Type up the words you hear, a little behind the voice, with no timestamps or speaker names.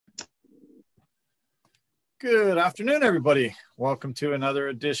Good afternoon, everybody. Welcome to another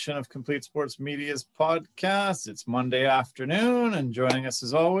edition of Complete Sports Media's podcast. It's Monday afternoon, and joining us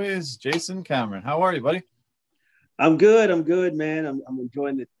as always, Jason Cameron. How are you, buddy? I'm good, man. I'm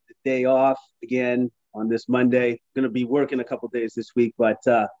enjoying the day off again on this Monday. Going to be working a couple days this week, but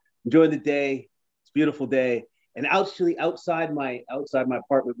enjoying the day. It's a beautiful day, and actually outside my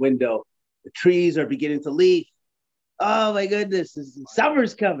apartment window, the trees are beginning to leaf. Oh my goodness,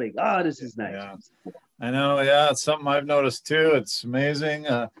 summer's coming. Oh, this is nice. Yeah, I know. Yeah, it's something I've noticed too. It's amazing.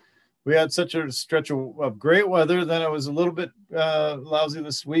 We had such a stretch of great weather. Then it was a little bit lousy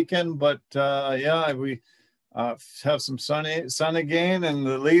this weekend, but we have some sun again, and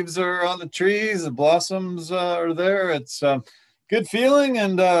the leaves are on the trees. The blossoms are there. It's good feeling,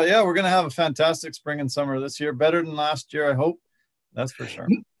 and we're gonna have a fantastic spring and summer this year. Better than last year, I hope. That's for sure.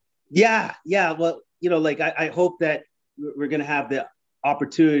 Yeah. Well, I hope that we're gonna have the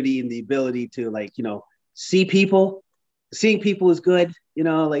opportunity and the ability to see people. Seeing people is good,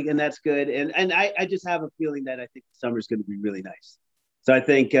 and that's good. And I just have a feeling that I think the summer is going to be really nice. So I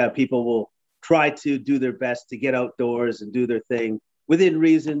think people will try to do their best to get outdoors and do their thing within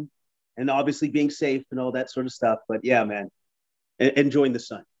reason, and obviously being safe and all that sort of stuff. But yeah, man, enjoying the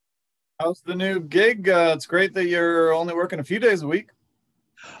sun. How's the new gig? It's great that you're only working a few days a week.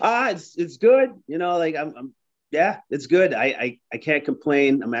 It's good. It's good. I can't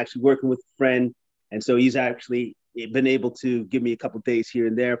complain. I'm actually working with a friend, and so he's actually been able to give me a couple of days here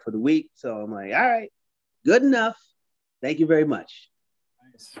and there for the week. So I'm like, all right, good enough. Thank you very much.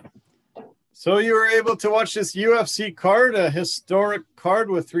 Nice. So you were able to watch this UFC card, a historic card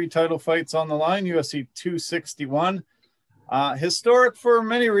with 3 title fights on the line, UFC 261. Historic for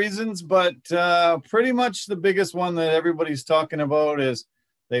many reasons, but pretty much the biggest one that everybody's talking about is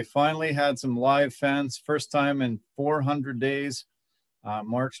they finally had some live fans, first time in 400 days.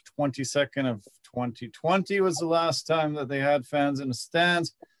 March 22nd of 2020 was the last time that they had fans in the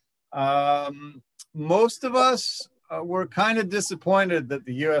stands. Most of us were kind of disappointed that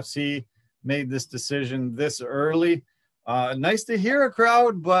the UFC made this decision this early. Nice to hear a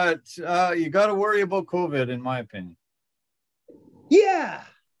crowd, but you got to worry about COVID, in my opinion. Yeah,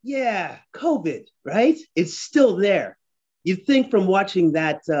 COVID, right? It's still there. You'd think from watching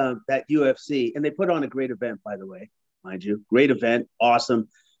that UFC, and they put on a great event, by the way, mind you, great event, awesome.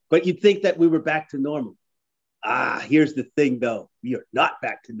 But you'd think that we were back to normal. Here's the thing, though: we are not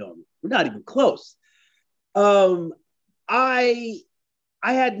back to normal. We're not even close. I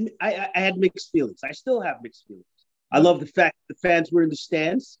had mixed feelings. I still have mixed feelings. I love the fact that the fans were in the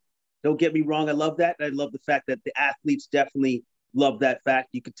stands. Don't get me wrong. I love that. I love the fact that the athletes definitely love that fact.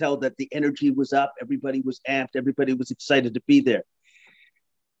 You could tell that the energy was up. Everybody was amped. Everybody was excited to be there.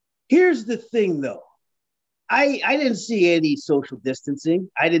 Here's the thing, though. I didn't see any social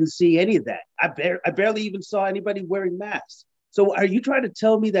distancing. I didn't see any of that. I barely even saw anybody wearing masks. So are you trying to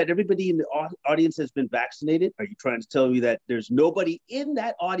tell me that everybody in the audience has been vaccinated? Are you trying to tell me that there's nobody in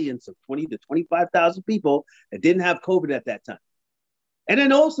that audience of 20 to 25,000 people that didn't have COVID at that time? And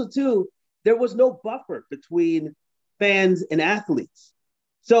then also, too, there was no buffer between fans and athletes.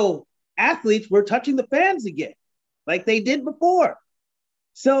 So athletes were touching the fans again, like they did before.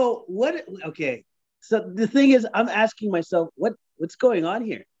 So what? Okay. So the thing is, I'm asking myself, what's going on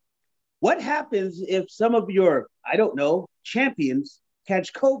here? What happens if some of your, I don't know, champions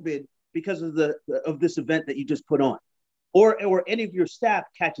catch COVID because of this event that you just put on, or any of your staff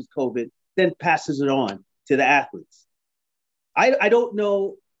catches COVID, then passes it on to the athletes? I don't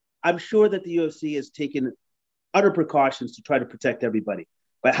know. I'm sure that the UFC has taken utter precautions to try to protect everybody.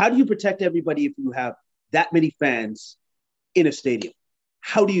 But how do you protect everybody if you have that many fans in a stadium?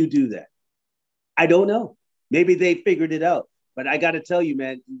 How do you do that? I don't know. Maybe they figured it out. But I got to tell you,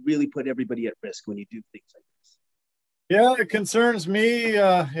 man, you really put everybody at risk when you do things like this. Yeah, it concerns me.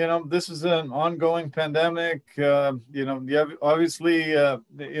 This is an ongoing pandemic. Obviously,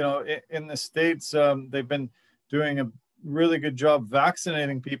 in the States, they've been doing a really good job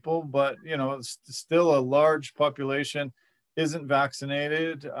vaccinating people, but it's still a large population isn't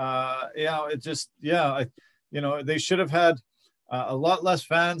vaccinated. They should have had a lot less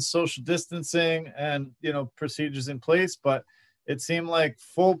fans, social distancing, and procedures in place. But it seemed like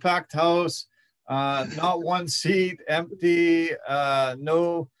full packed house, not one seat empty,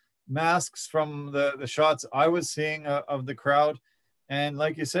 no masks from the shots I was seeing of the crowd, and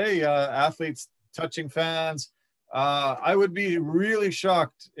like you say, athletes touching fans. I would be really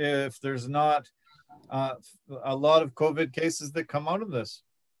shocked if there's not a lot of COVID cases that come out of this.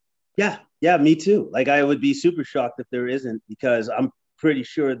 Yeah, me too. Like, I would be super shocked if there isn't, because I'm pretty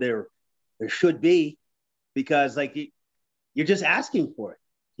sure there should be, because you're just asking for it.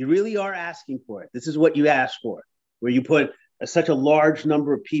 You really are asking for it. This is what you asked for, where you put such a large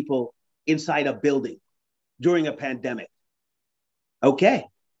number of people inside a building during a pandemic. Okay,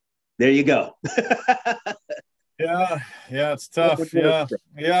 there you go. Yeah, it's tough.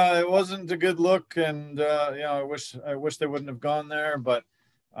 Yeah, it wasn't a good look, and I wish they wouldn't have gone there. But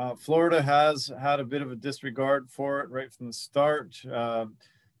Florida has had a bit of a disregard for it right from the start.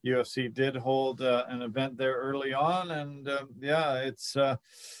 UFC did hold an event there early on, and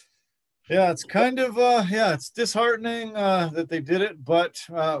it's kind of it's disheartening that they did it. But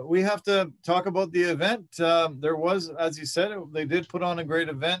we have to talk about the event. There was, as you said, they did put on a great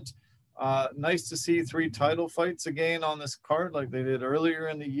event. Nice to see 3 title fights again on this card like they did earlier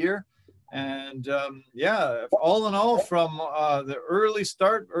in the year. And all in all, from the early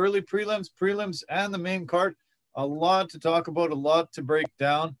start, early prelims, and the main card, a lot to talk about, a lot to break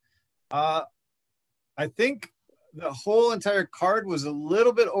down. I think the whole entire card was a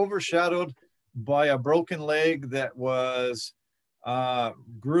little bit overshadowed by a broken leg that was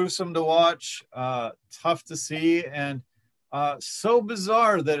gruesome to watch, tough to see, and so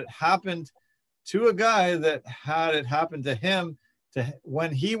bizarre that it happened to a guy that had it happen to him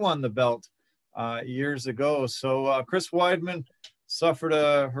when he won the belt years ago. So Chris Weidman suffered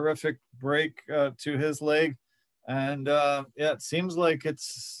a horrific break to his leg. And it seems like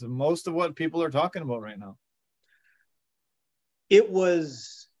it's most of what people are talking about right now. It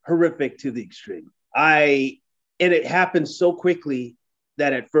was horrific to the extreme. And it happened so quickly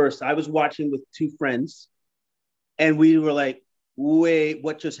that at first I was watching with 2 friends and we were like, wait,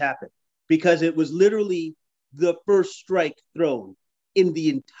 what just happened? Because it was literally the first strike thrown in the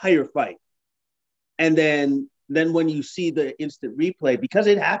entire fight. And then when you see the instant replay, because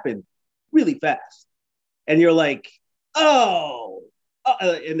it happened really fast, and you're like,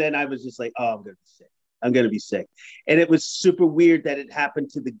 and then I was just like, oh, I'm going to be sick. And it was super weird that it happened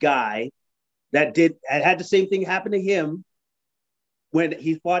to the guy that had the same thing happen to him when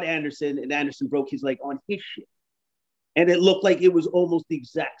he fought Anderson, and Anderson broke his leg on his shit. And it looked like it was almost the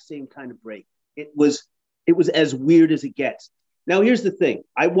exact same kind of break. It was as weird as it gets. Now, here's the thing.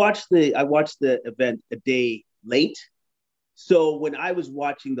 I watched the event a day late. So when I was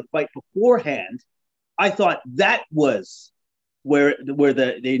watching the fight beforehand, I thought that was where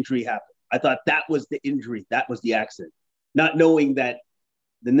the injury happened. I thought that was the injury. That was the accident, not knowing that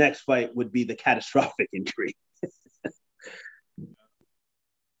the next fight would be the catastrophic injury.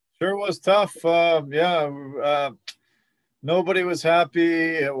 Sure was tough. Nobody was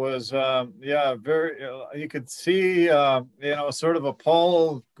happy. It was, very, you could see, sort of a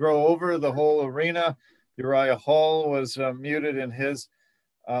pall grow over the whole arena. Uriah Hall was muted in his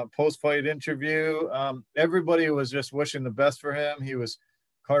post-fight interview. Everybody was just wishing the best for him. He was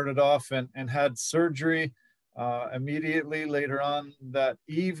carted off and had surgery immediately later on that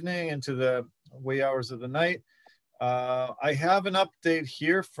evening into the wee hours of the night. I have an update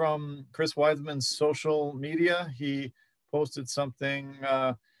here from Chris Weidman's social media. He posted something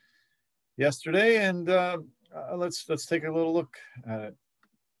yesterday, and let's take a little look at it.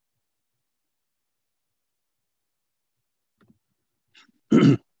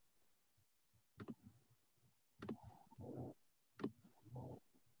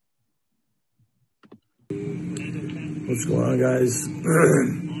 What's going on, guys?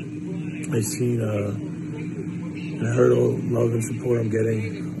 I've seen and heard all the love and support I'm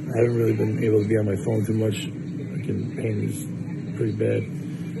getting. I haven't really been able to be on my phone too much. Pain is pretty bad.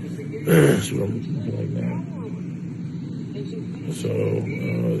 So I'm like now. So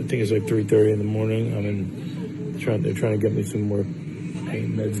I think it's like 3:30 in the morning. They're trying to get me some more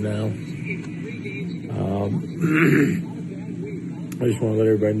pain meds now. I just want to let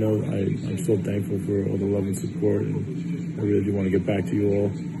everybody know I'm still thankful for all the love and support, and I really do want to get back to you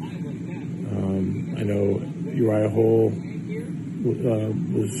all. I know Uriah Hall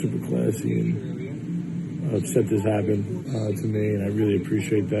was super classy and upset this happened to me, and I really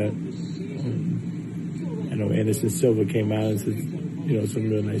appreciate that. I know Anderson Silva came out and said, some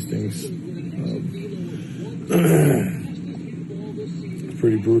really nice things. It's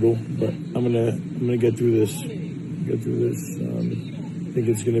pretty brutal, but I'm gonna get through this. I think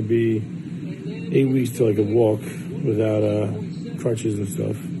it's gonna be 8 weeks till I can walk without crutches and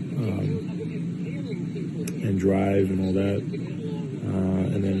stuff, and drive and all that.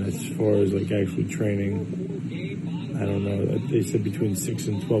 And then as far as like actually training, I don't know. They said between 6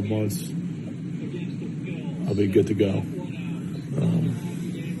 and 12 months, I'll be good to go.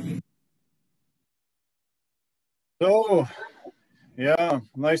 So, yeah,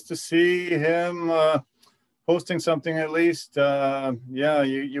 nice to see him posting something at least.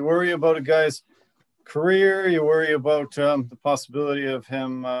 You worry about a guy's career? You worry about the possibility of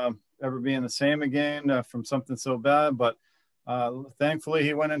him ever being the same again from something so bad. But thankfully,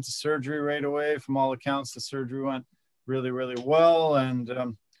 he went into surgery right away. From all accounts, the surgery went really, really well,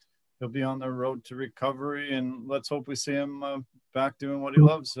 and he'll be on the road to recovery. And let's hope we see him back doing what he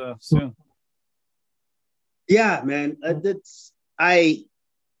loves soon. Yeah, man.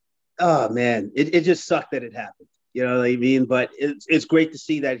 Oh man, it just sucked that it happened. You know what I mean? But it's great to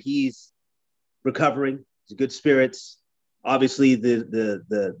see that he's recovering. He's in good spirits. Obviously,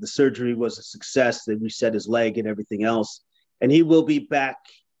 the surgery was a success. They reset his leg and everything else, and he will be back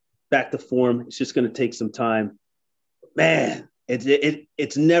to form. It's just going to take some time. Man,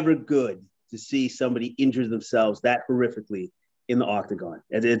 it's never good to see somebody injure themselves that horrifically in the octagon.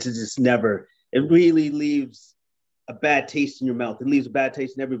 It's just never. It really leaves a bad taste in your mouth. It leaves a bad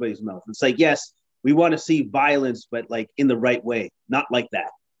taste in everybody's mouth. It's like, yes, we want to see violence, but like in the right way, not like that.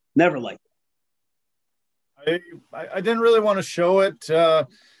 Never like that. I didn't really want to show it.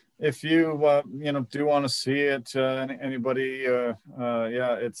 If you do want to see it, anybody,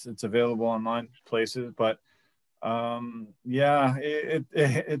 yeah, it's available online places. But yeah,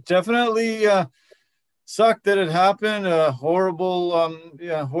 it definitely sucked that it happened. Horrible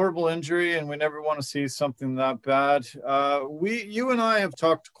injury, and we never want to see something that bad. You and I have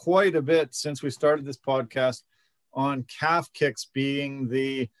talked quite a bit since we started this podcast on calf kicks being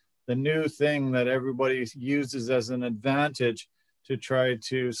the new thing that everybody uses as an advantage to try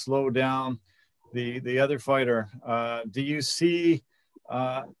to slow down the other fighter. Do you see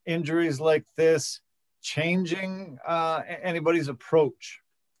injuries like this changing anybody's approach?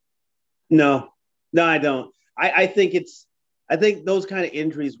 No, I don't. I think those kind of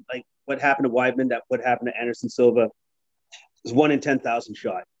injuries, like what happened to Weidman, what happened to Anderson Silva, is 1 in 10,000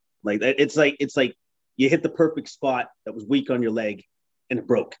 shot. Like it's like you hit the perfect spot that was weak on your leg, and it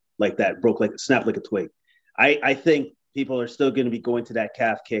broke like that. Snapped like a twig. I think people are still going to be going to that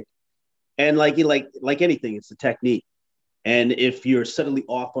calf kick, and like anything, it's the technique. And if you're suddenly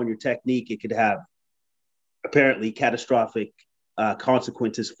off on your technique, it could have apparently catastrophic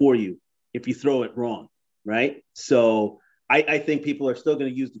consequences for you if you throw it wrong, right? So I think people are still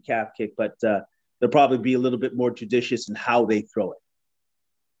going to use the calf kick, but they'll probably be a little bit more judicious in how they throw it.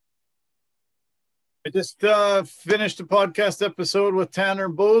 I just finished a podcast episode with Tanner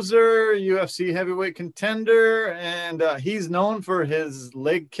Boser, UFC heavyweight contender, and he's known for his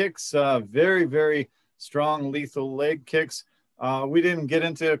leg kicks, very, very strong, lethal leg kicks. We didn't get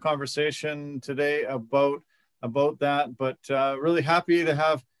into a conversation today about that, but really happy to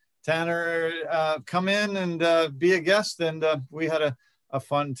have Tanner come in and be a guest, and we had a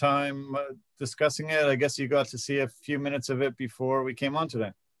fun time discussing it. I guess you got to see a few minutes of it before we came on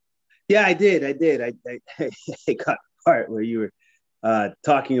today. Yeah, I did. I got the part where you were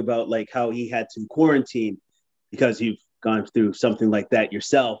talking about like how he had to quarantine because you've gone through something like that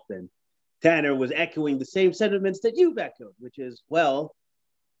yourself, and Tanner was echoing the same sentiments that you've echoed, which is, well,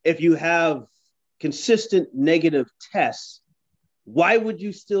 if you have consistent negative tests, why would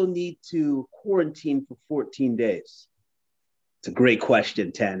you still need to quarantine for 14 days? It's a great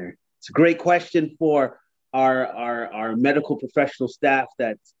question, Tanner. It's a great question for our medical professional staff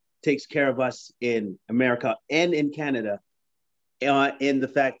that takes care of us in America and in Canada, in the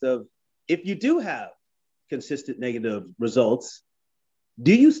fact of, if you do have consistent negative results,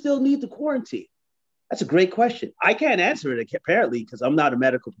 do you still need to quarantine? That's a great question. I can't answer it apparently because I'm not a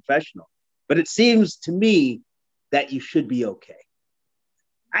medical professional, but it seems to me that you should be okay.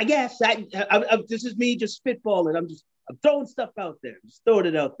 I guess this is me just spitballing. I'm throwing stuff out there, just throwing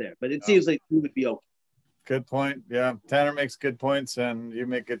it out there, but it seems like you would be okay. Good point. Yeah, Tanner makes good points, and you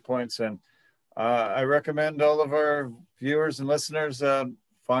make good points. And I recommend all of our viewers and listeners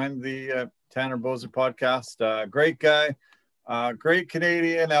find the Tanner Boser podcast. Great guy, great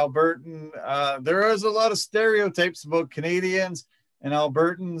Canadian, Albertan. There is a lot of stereotypes about Canadians and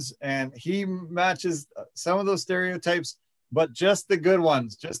Albertans, and he matches some of those stereotypes, but just the good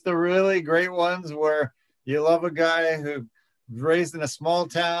ones, just the really great ones where you love a guy who was raised in a small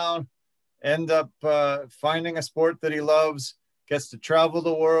town, end up finding a sport that he loves, gets to travel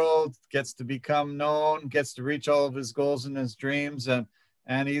the world, gets to become known, gets to reach all of his goals and his dreams.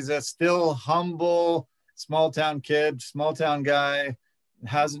 And he's a still humble, small town kid, small town guy,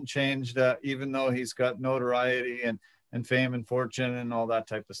 hasn't changed, even though he's got notoriety and fame and fortune and all that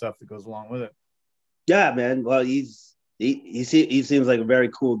type of stuff that goes along with it. Yeah, man. Well, he seems like a very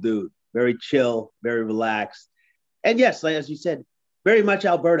cool dude, very chill, very relaxed. And yes, like as you said, very much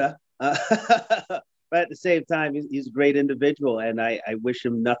Alberta. But at the same time, he's a great individual, and I wish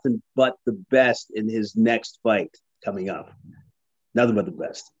him nothing but the best in his next fight coming up. Nothing but the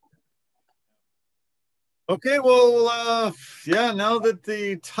best. Okay, well, yeah, now that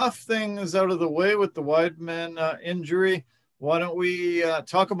the tough thing is out of the way with the Weidman injury, why don't we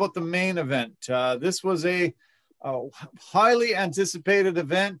talk about the main event? This was a highly anticipated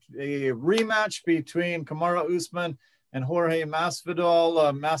event, a rematch between Kamaru Usman and Jorge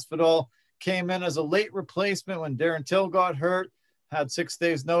Masvidal. Masvidal came in as a late replacement when Darren Till got hurt, had 6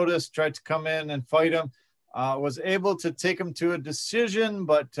 days notice, tried to come in and fight him, was able to take him to a decision,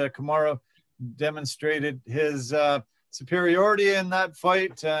 but Kamaru demonstrated his superiority in that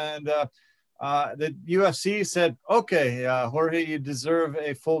fight. And the UFC said, okay, Jorge, you deserve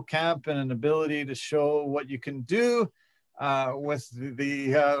a full camp and an ability to show what you can do with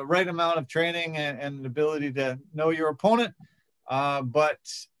the right amount of training and an ability to know your opponent. But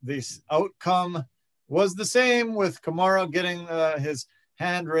this outcome was the same with Kamaru getting his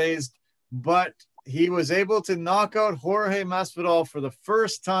hand raised, but he was able to knock out Jorge Masvidal for the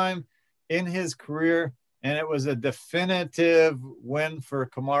first time in his career, and it was a definitive win for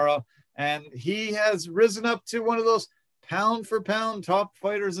Kamaru. And he has risen up to one of those pound for pound top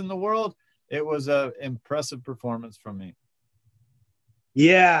fighters in the world. It was an impressive performance from me.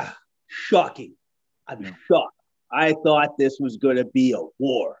 Yeah, shocking. I'm shocked. I thought this was going to be a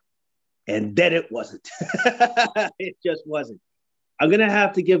war, and then it wasn't. It just wasn't. I'm going to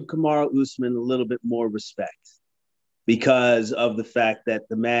have to give Kamaru Usman a little bit more respect because of the fact that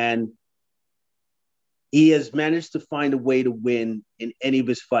the man, he has managed to find a way to win in any of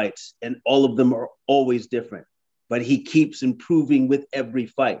his fights, and all of them are always different. But he keeps improving with every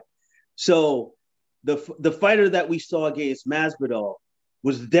fight. So the fighter that we saw against Masvidal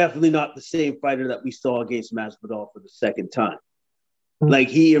was definitely not the same fighter that we saw against Masvidal for the second time. Like,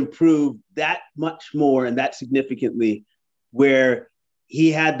 he improved that much more and that significantly, where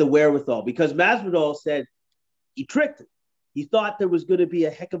he had the wherewithal. Because Masvidal said he tricked him. He thought there was going to be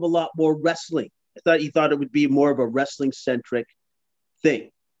a heck of a lot more wrestling. He thought it would be more of a wrestling-centric thing.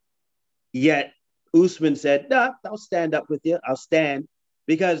 Yet Usman said, nah, I'll stand up with you. I'll stand.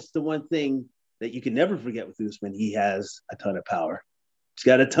 Because the one thing that you can never forget with Usman, he has a ton of power. He's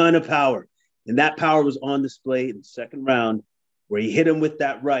got a ton of power. And that power was on display in the second round where he hit him with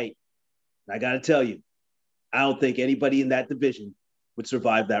that right. And I got to tell you, I don't think anybody in that division would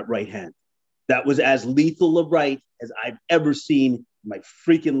survive that right hand. That was as lethal a right as I've ever seen in my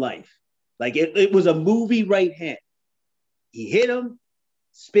freaking life. Like, it was a movie right hand. He hit him,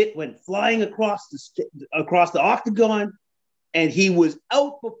 spit went flying across the octagon, and he was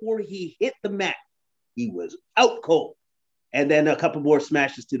out before he hit the mat. He was out cold. And then a couple more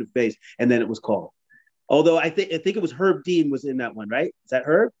smashes to the face, and then it was called. Although I think it was Herb Dean was in that one, right? Is that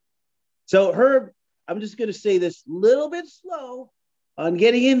Herb? So Herb, I'm just going to say this a little bit slow on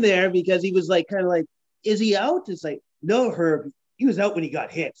getting in there, because he was like, kind of like, is he out? It's like, no, Herb, he was out when he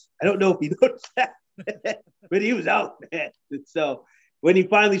got hit. I don't know if he noticed that, but he was out, man. And so when he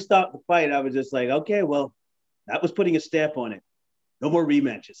finally stopped the fight, I was just like, okay, well, that was putting a stamp on it. No more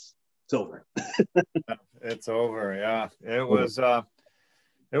rematches. It's over. It's over. Yeah, it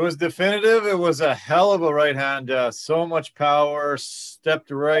was definitive. It was a hell of a right hand. So much power,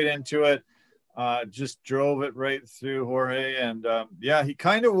 stepped right into it. Just drove it right through Jorge. And yeah, he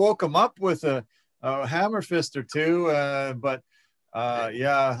kind of woke him up with a hammer fist or two. But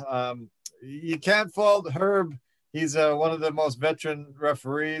you can't fault Herb. He's one of the most veteran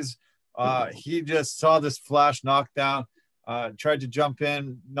referees. He just saw this flash knockdown, tried to jump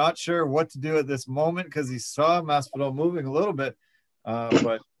in, not sure what to do at this moment because he saw Masvidal moving a little bit,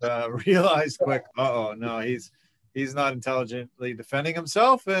 but realized quick, no, he's not intelligently defending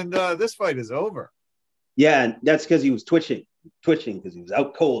himself, and this fight is over. Yeah, and that's because he was twitching because he was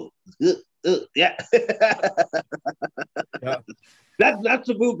out cold. Yeah. Yeah. That's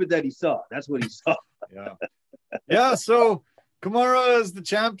the movement that he saw. That's what he saw. Yeah. So Kamaru is the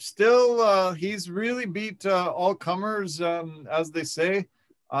champ still. He's really beat all comers, as they say.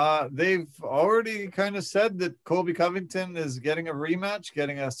 They've already kind of said that Colby Covington is getting a rematch,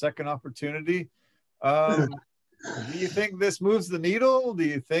 getting a second opportunity. Do you think this moves the needle? Do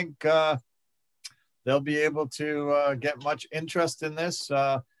you think they'll be able to get much interest in this?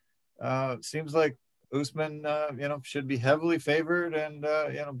 Seems like Usman, should be heavily favored and,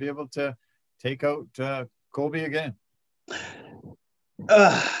 be able to take out Colby again.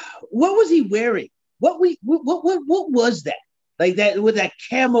 What was he wearing? What was that? Like that with that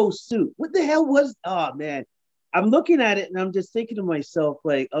camo suit? What the hell was? Oh man, I'm looking at it and I'm just thinking to myself,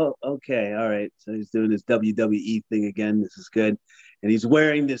 like, oh, okay, all right. So he's doing this WWE thing again. This is good, and he's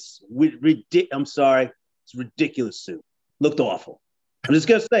wearing this it's ridiculous suit. Looked awful. I'm just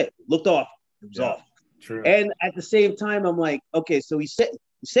gonna say, it looked awful. It was awful. True. And at the same time, I'm like, okay, so he said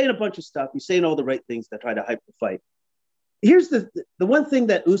He's saying a bunch of stuff. He's saying all the right things that try to hype the fight. Here's the one thing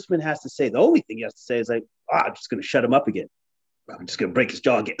that Usman has to say. The only thing he has to say is like, I'm just going to shut him up again. I'm just going to break his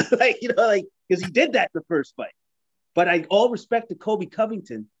jaw again. Because he did that in the first fight. But all respect to Colby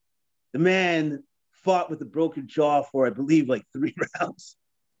Covington, the man fought with a broken jaw for, I believe, like 3 rounds.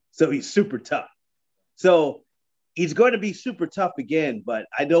 So he's super tough. So he's going to be super tough again, but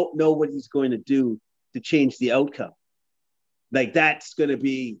I don't know what he's going to do to change the outcome. Like, that's going to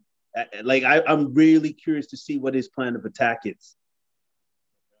be, like, I'm really curious to see what his plan of attack is.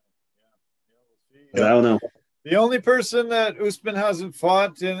 Yeah. I don't know. The only person that Usman hasn't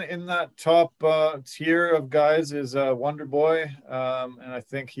fought in that top tier of guys is Wonder Boy, and I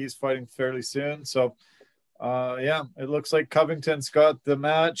think he's fighting fairly soon. So, it looks like Covington's got the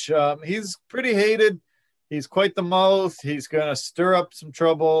match. He's pretty hated. He's quite the mouth. He's going to stir up some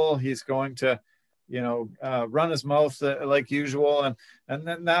trouble. He's going to, run his mouth like usual, and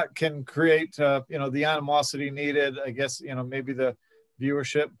then that can create, the animosity needed. I guess, maybe the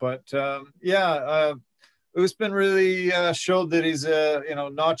viewership, but Usman really showed that he's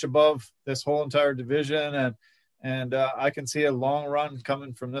notch above this whole entire division, and I can see a long run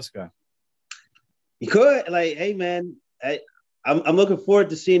coming from this guy. He could, hey man, I'm looking forward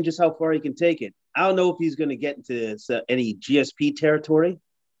to seeing just how far he can take it. I don't know if he's going to get into any GSP territory.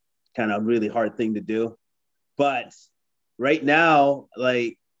 Kind of a really hard thing to do, but right now,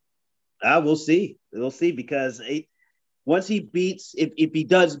 we'll see. We'll see, because once he beats, if he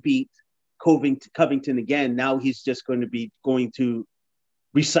does beat Covington again, now he's just going to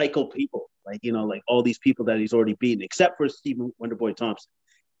recycle people, like all these people that he's already beaten, except for Stephen Wonderboy Thompson.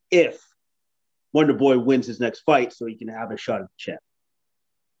 If Wonderboy wins his next fight, so he can have a shot at the champ.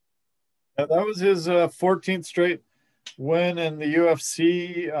 That was his 14th straight win in the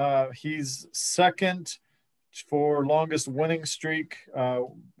UFC. He's second for longest winning streak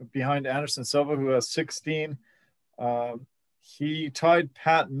behind Anderson Silva, who has 16. He tied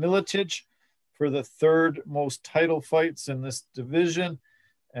Pat Miletich for the 3rd most title fights in this division.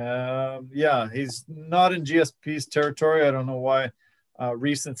 He's not in GSP's territory. I don't know why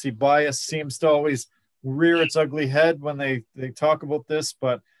recency bias seems to always rear its ugly head when they talk about this,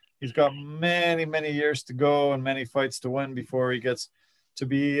 but he's got many, many years to go and many fights to win before he gets to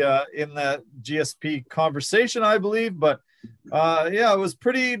be in that GSP conversation, I believe. But it was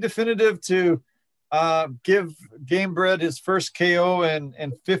pretty definitive to give Gamebred his first KO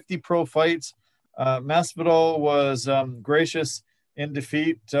in 50 pro fights. Masvidal was gracious in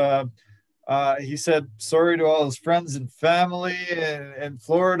defeat. He said sorry to all his friends and family in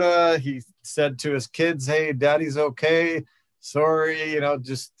Florida. He said to his kids, "Hey, daddy's okay. Sorry,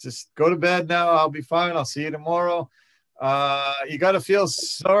 just go to bed now. I'll be fine. I'll see you tomorrow." You got to feel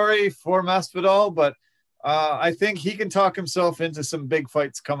sorry for Masvidal, but I think he can talk himself into some big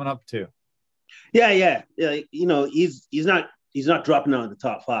fights coming up too. Yeah. He's not dropping out of the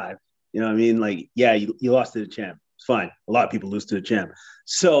top 5. You know what I mean? You lost to the champ. It's fine. A lot of people lose to the champ.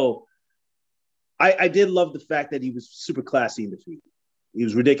 So I did love the fact that he was super classy in defeat. He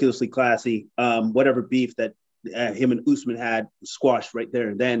was ridiculously classy. Whatever beef that him and Usman had was squashed right there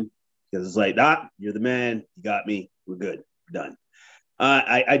and then, because it's like, you're the man. You got me. We're good. We're done.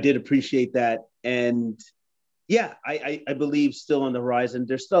 I did appreciate that. And yeah, I believe still on the horizon.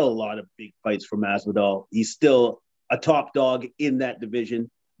 There's still a lot of big fights for Masvidal. He's still a top dog in that division.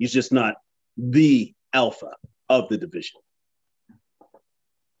 He's just not the alpha of the division.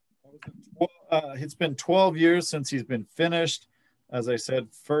 It's been 12 years since he's been finished. As I said,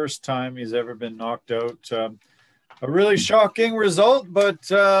 first time he's ever been knocked out. A really shocking result,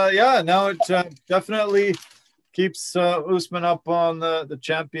 but now it definitely keeps Usman up on the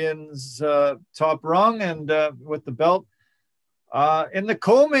champion's top rung and with the belt. In the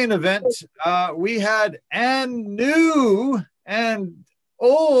co-main event, we had new and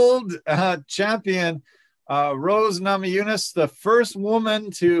old champion Rose Namajunas, the first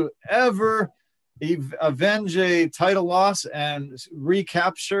woman to ever avenge a title loss and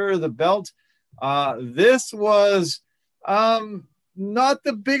recapture the belt. This was not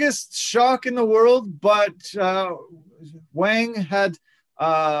the biggest shock in the world, but Zhang had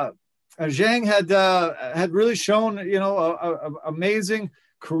really shown, a amazing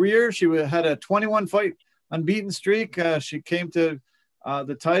career. She had a 21 fight unbeaten streak. She came to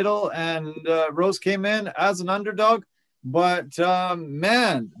the title, and Rose came in as an underdog. But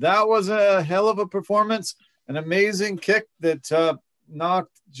man, that was a hell of a performance. An amazing kick that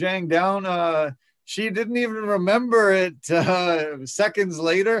knocked Zhang down. She didn't even remember it seconds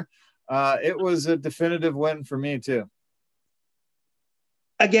later. It was a definitive win for me too.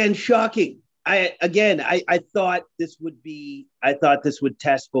 Again, shocking. I thought this would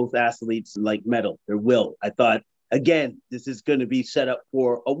test both athletes like metal, their will. I thought, again, this is going to be set up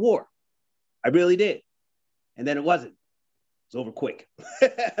for a war. I really did. And then it wasn't. It's over quick.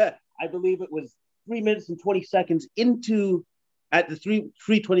 I believe it was 3 minutes and 20 seconds at the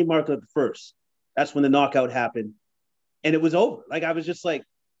 3:20 mark of the first. That's when the knockout happened. And it was over. Like, I was just like,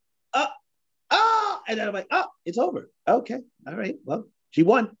 and then I'm like, it's over. Okay. All right. Well, she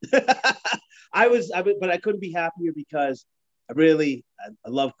won. But I couldn't be happier because I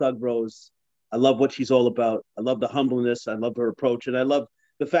love Thug Rose. I love what she's all about. I love the humbleness. I love her approach. And I love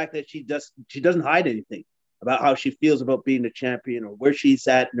the fact that she doesn't hide anything about how she feels about being a champion or where she's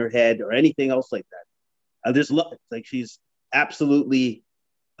at in her head or anything else like that. I just love it. Like, she's absolutely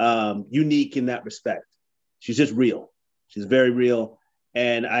unique in that respect. She's just real. She's very real.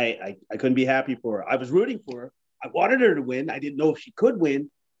 And I couldn't be happy for her. I was rooting for her. I wanted her to win. I didn't know if she could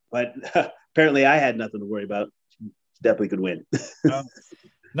win, but apparently I had nothing to worry about. She definitely could win.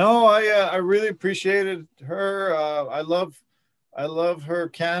 No, I really appreciated her. I love her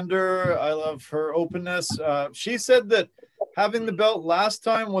candor. I love her openness. She said that having the belt last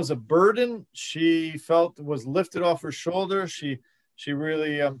time was a burden. She felt was lifted off her shoulder. She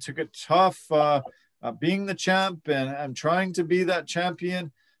really took it tough. Being the champ and trying to be that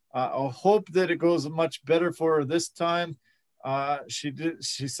champion. I hope that it goes much better for her this time. She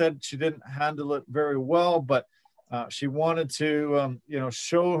said she didn't handle it very well, but she wanted to,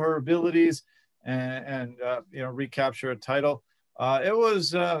 show her abilities and recapture a title. It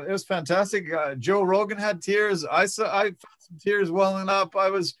was fantastic. Joe Rogan had tears. I found some tears welling up. I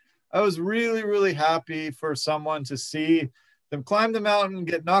was really, really happy for someone to see them climb the mountain,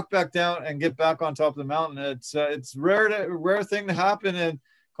 get knocked back down, and get back on top of the mountain. It's rare thing to happen in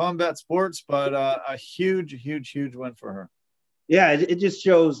combat sports, but a huge win for her. Yeah, it just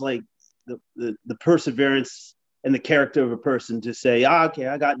shows like the perseverance and the character of a person to say, okay,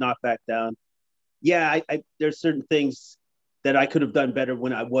 I got knocked back down. Yeah, there's certain things that I could have done better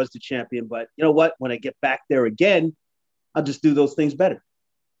when I was the champion, but you know what? When I get back there again, I'll just do those things better.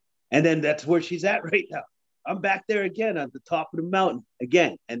 And then that's where she's at right now. I'm back there again on the top of the mountain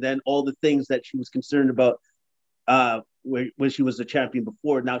again. And then all the things that she was concerned about when she was the champion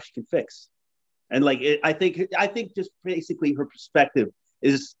before, now she can fix. And I think just basically her perspective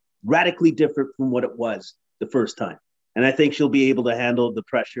is radically different from what it was the first time. And I think she'll be able to handle the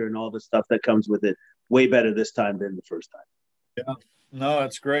pressure and all the stuff that comes with it way better this time than the first time. Yeah, no,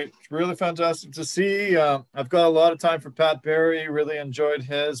 it's great. It's really fantastic to see. I've got a lot of time for Pat Barry. Really enjoyed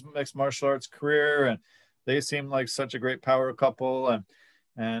his mixed martial arts career, and they seem like such a great power couple.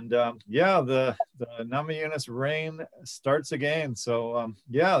 And the Namajunas reign starts again. So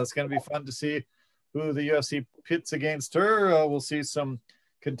it's going to be fun to see who the UFC pits against her. We'll see some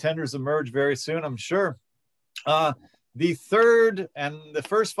contenders emerge very soon, I'm sure. The third and the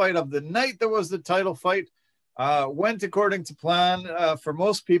first fight of the night, that was the title fight, went according to plan for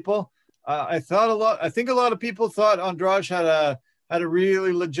most people. I think a lot of people thought Andrade had a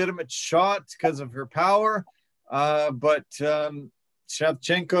really legitimate shot because of her power, but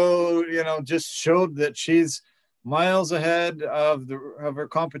Shevchenko, just showed that she's miles ahead of her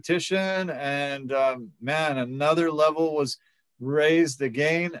competition, and another level was raised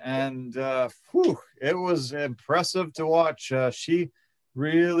again, and it was impressive to watch. She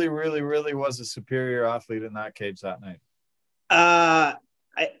really was a superior athlete in that cage that night.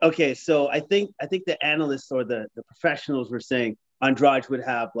 So I think the analysts or the professionals were saying Andrade would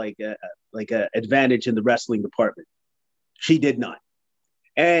have like a advantage in the wrestling department. She did not,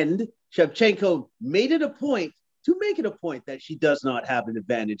 and Shevchenko made it a point that she does not have an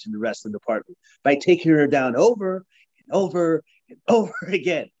advantage in the wrestling department by taking her down over and over and over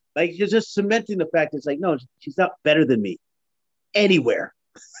again. Like, you're just cementing the fact it's like, no, she's not better than me anywhere.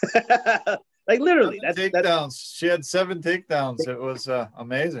 Like, literally, that's takedowns. She had 7 takedowns. It was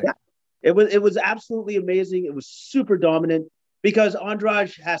amazing. Yeah. It was absolutely amazing. It was super dominant because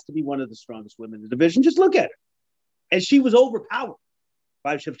Andrade has to be one of the strongest women in the division. Just look at her. And she was overpowered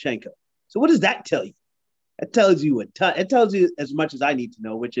by Shevchenko. So what does that tell you? It tells you it tells you as much as I need to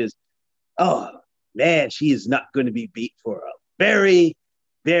know, which is, oh man, she is not going to be beat for a very,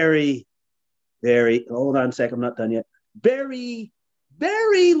 very, very, hold on a second, I'm not done yet. Very,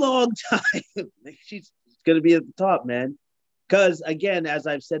 very long time. She's going to be at the top, man. Because again, as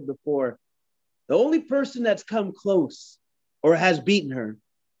I've said before, the only person that's come close or has beaten her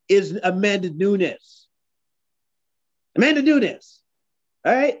is Amanda Nunes. Amanda Nunes.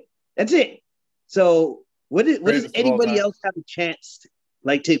 All right? That's it. So what does anybody else have a chance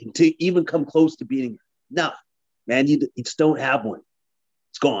to even come close to beating her? No, man, you just don't have one.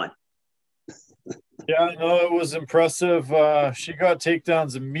 It's gone. Yeah, no, it was impressive. She got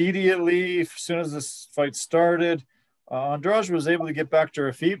takedowns immediately as soon as this fight started. Andrade was able to get back to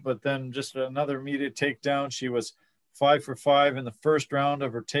her feet, but then just another immediate takedown. She was 5 for 5 in the first round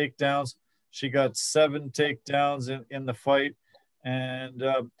of her takedowns. She got 7 takedowns in the fight, and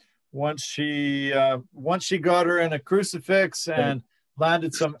once she got her in a crucifix and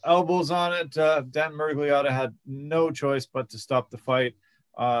landed some elbows on it, Dan Miragliotta had no choice but to stop the fight.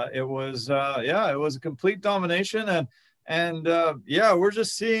 It was it was a complete domination, and we're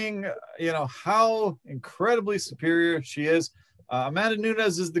just seeing how incredibly superior she is. Amanda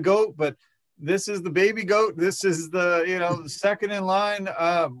Nunes is the GOAT, but this is the baby GOAT. This is the second in line.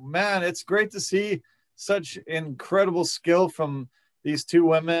 Man, it's great to see such incredible skill from these two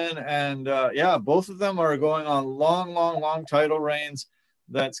women, and both of them are going on long title reigns.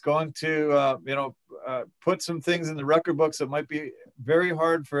 That's going to put some things in the record books that might be very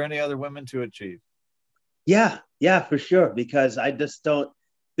hard for any other women to achieve. Yeah, for sure. Because I just don't.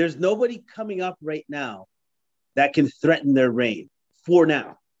 There's nobody coming up right now that can threaten their reign for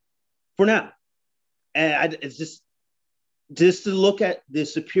now. And it's just to look at the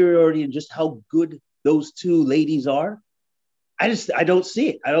superiority and just how good those two ladies are. I don't see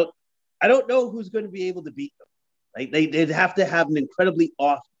it. I don't know who's going to be able to beat them. Like they'd have to have an incredibly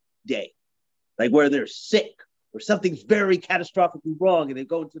off day, like where they're sick or something's very catastrophically wrong, and they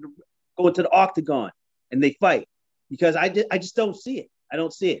go into the octagon and they fight. Because I just don't see it. I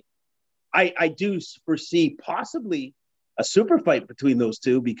don't see it. I do foresee possibly a super fight between those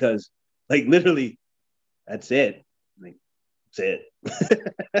two, because like literally that's it. Like, that's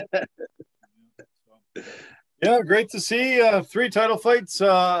it. Yeah, great to see 3 title fights.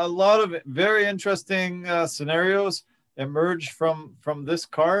 A lot of very interesting scenarios emerged from this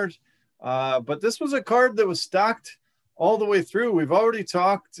card. But this was a card that was stacked all the way through. We've already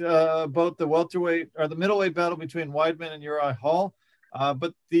talked about the welterweight or the middleweight battle between Weidman and Uriah Hall.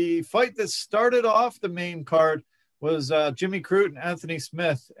 But the fight that started off the main card was Jimmy Crute and Anthony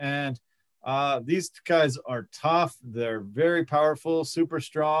Smith. And these guys are tough. They're very powerful, super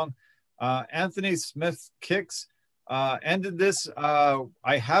strong. Anthony Smith's kicks ended this.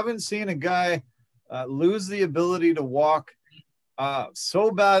 I haven't seen a guy lose the ability to walk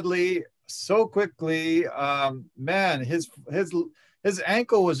so badly, so quickly. Man, his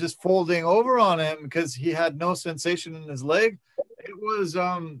ankle was just folding over on him because he had no sensation in his leg.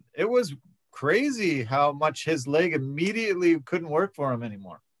 It was crazy how much his leg immediately couldn't work for him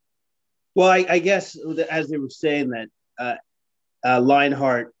anymore. Well, I guess as they were saying that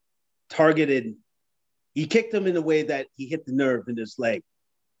Lionheart targeted, he kicked him in a way that he hit the nerve in his leg.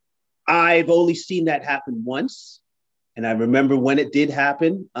 I've only seen that happen once, and I remember when it did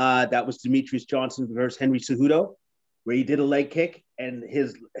happen. That was Demetrius Johnson versus Henry Cejudo, where he did a leg kick, and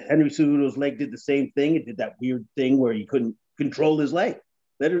Henry Cejudo's leg did the same thing. It did that weird thing where he couldn't control his leg,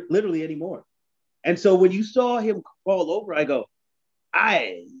 literally anymore. And so when you saw him fall over, I go,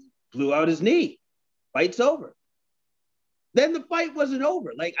 I blew out his knee. Fight's over. Then the fight wasn't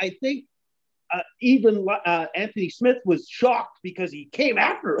over. Like, I think even Anthony Smith was shocked because he came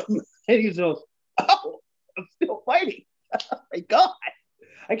after him. And he goes, oh, I'm still fighting. My God,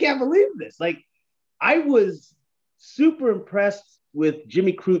 I can't believe this. Like, I was super impressed with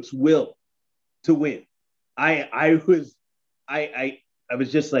Jimmy Crute's will to win. I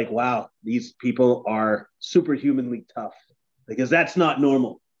was just like, wow, these people are superhumanly tough, because that's not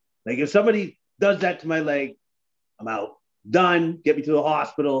normal. Like, if somebody does that to my leg, I'm out. Done. Get me to the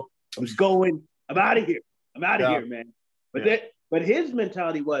hospital. I'm going. I'm out of here. I'm out of here, man. But his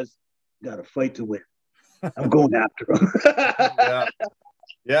mentality was, got to fight to win. I'm going after him.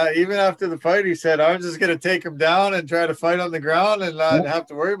 Yeah, even after the fight, he said, I'm just going to take him down and try to fight on the ground and not have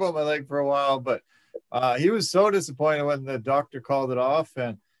to worry about my leg for a while. But he was so disappointed when the doctor called it off.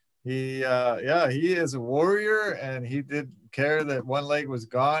 And he is a warrior, and he didn't care that one leg was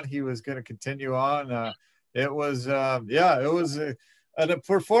gone. He was going to continue on. It was a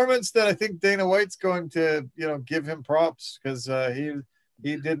performance that I think Dana White's going to, give him props, because he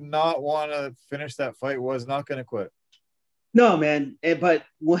did not want to finish that fight, was not going to quit. No, man. But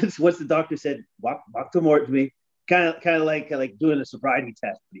once the doctor said, walk to me, kind of like doing a sobriety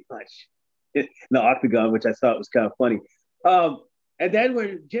test, pretty much, in the octagon, which I thought was kind of funny. And then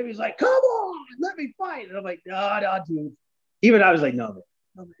when Jimmy's like, come on, let me fight. And I'm like, no, dude. Even I was like, no,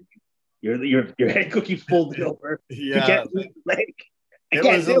 man. Your head cookie's folded over. Yeah. You can't move the leg.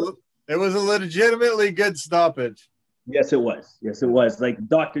 It was a legitimately good stoppage. Yes, it was. Like, the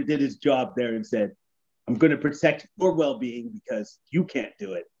doctor did his job there and said, I'm going to protect your well-being, because you can't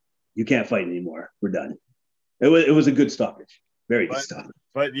do it. You can't fight anymore. We're done. It was a good stoppage. Very good stoppage.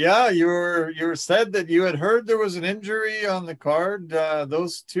 But yeah, you were said that you had heard there was an injury on the card.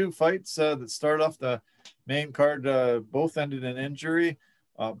 Those two fights that start off the main card both ended in injury,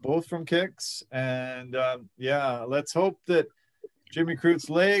 both from kicks. And yeah, let's hope that Jimmy Crute's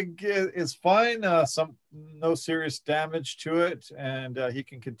leg is fine. No serious damage to it, and he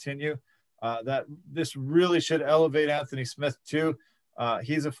can continue. That this really should elevate Anthony Smith too.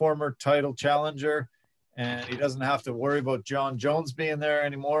 He's a former title challenger, and he doesn't have to worry about John Jones being there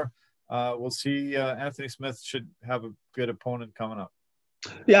anymore. We'll see. Anthony Smith should have a good opponent coming up.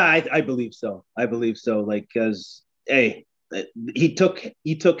 Yeah, I believe so. I believe so. Like, because hey, he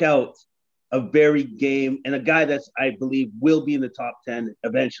took out a very game and a guy that's I believe will be in the top 10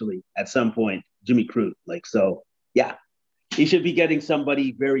 eventually at some point. Jimmy Crute. Like, so yeah, he should be getting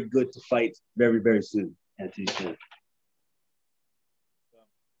somebody very good to fight very, very soon. Anthony Smith.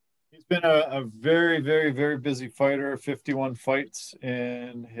 He's been a very, very, very busy fighter. 51 fights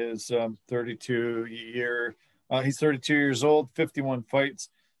in his 32 year. He's 32 years old. 51 fights.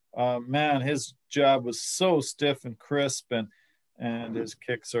 Man, his jab was so stiff and crisp, and his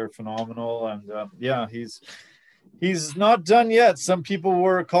kicks are phenomenal. And yeah, he's not done yet. Some people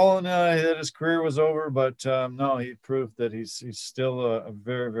were calling that his career was over, but no, he proved that he's still a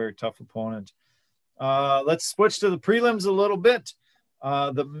very, very tough opponent. Let's switch to the prelims a little bit.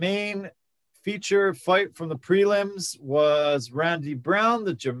 The main feature fight from the prelims was Randy Brown,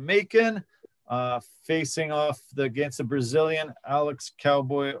 the Jamaican, facing off against the Brazilian Alex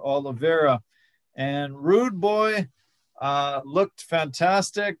Cowboy Oliveira. And Rude Boy looked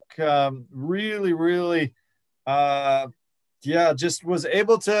fantastic. Really, really, just was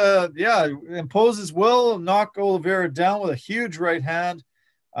able to, impose his will, knock Oliveira down with a huge right hand.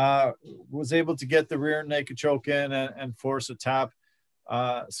 Was able to get the rear naked choke in and force a tap.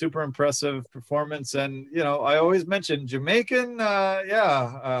 Super impressive performance. And, I always mention Jamaican,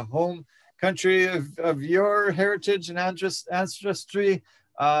 home country of your heritage and ancestry.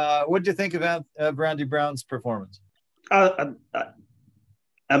 What do you think of Randy Brown's performance? A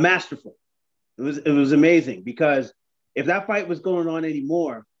masterful. It was amazing because if that fight was going on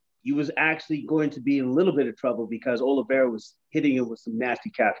anymore, he was actually going to be in a little bit of trouble because Oliveira was hitting him with some nasty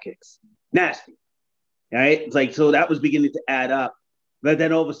calf kicks. Nasty. Right? It's like, so that was beginning to add up. But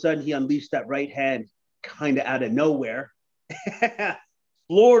then all of a sudden he unleashed that right hand kind of out of nowhere,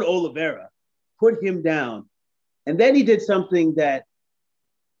 floored Oliveira, put him down. And then he did something that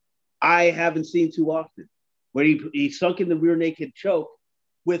I haven't seen too often, where he sunk in the rear naked choke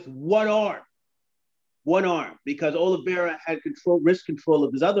with one arm, because Oliveira had wrist control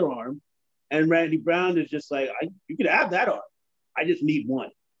of his other arm. And Randy Brown is just like, you can have that arm. I just need one.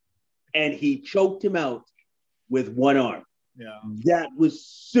 And he choked him out with one arm. Yeah, that was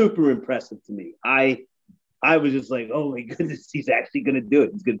super impressive to me. I was just like, oh my goodness, he's actually going to do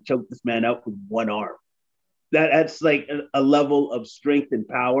it. He's going to choke this man out with one arm. That's like a level of strength and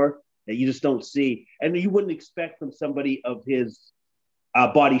power that you just don't see, and you wouldn't expect from somebody of his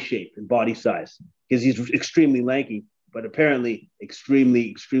body shape and body size, because he's extremely lanky, but apparently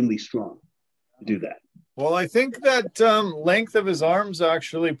extremely, extremely strong to do that. Well, I think that length of his arms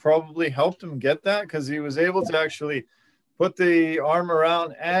actually probably helped him get that, because he was able to actually put the arm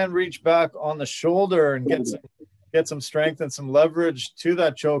around and reach back on the shoulder and get some strength and some leverage to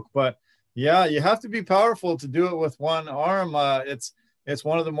that choke. But yeah, you have to be powerful to do it with one arm. It's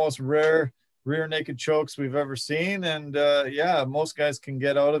one of the most rare rear naked chokes we've ever seen. And most guys can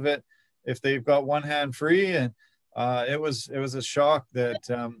get out of it if they've got one hand free. And it was a shock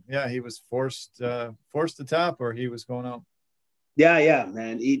that he was forced to tap, or he was going out. Yeah,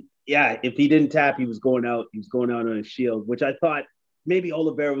 man. If he didn't tap, he was going out. He was going out on a shield, which I thought maybe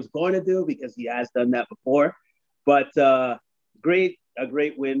Oliveira was going to do because he has done that before. But a great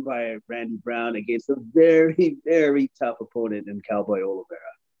win by Randy Brown against a very, very tough opponent in Cowboy Oliveira.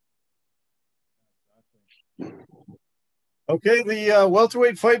 Okay, the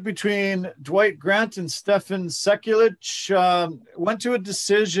welterweight fight between Dwight Grant and Stefan Sekulic went to a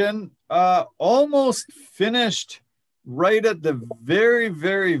decision, almost finished right at the very,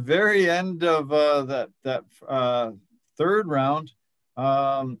 very, very end of that third round.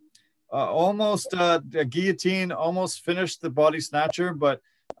 Almost a guillotine, almost finished the body snatcher, but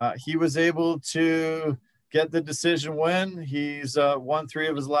he was able to get the decision win. He's won 3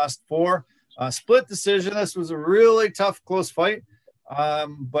 of his last 4. Split decision. This was a really tough, close fight.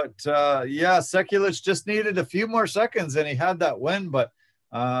 Sekulic just needed a few more seconds and he had that win, but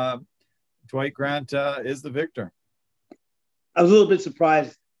Dwight Grant is the victor. I was a little bit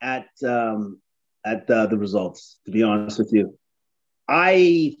surprised at the results, to be honest with you.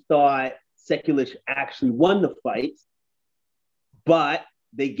 I thought Sekulic actually won the fight, but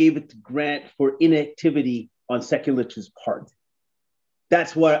they gave it to Grant for inactivity on Sekulich's part.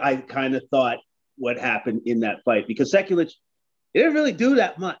 That's what I kind of thought what happened in that fight, because Sekulich didn't really do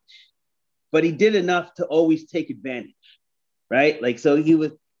that much, but he did enough to always take advantage, right? Like, so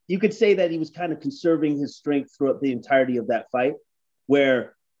you could say that he was kind of conserving his strength throughout the entirety of that fight,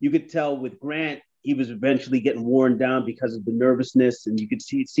 where you could tell with Grant, he was eventually getting worn down because of the nervousness, and you could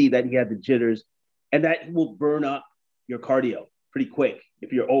see that he had the jitters, and that will burn up your cardio pretty quick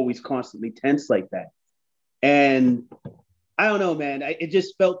if you're always constantly tense like that. And I don't know, man. It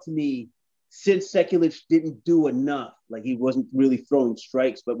just felt to me, since Sekulich didn't do enough, like he wasn't really throwing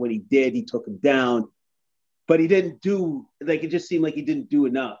strikes, but when he did, he took him down. But he didn't do, like, it just seemed like he didn't do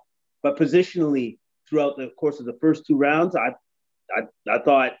enough. But positionally, throughout the course of the first 2 rounds, I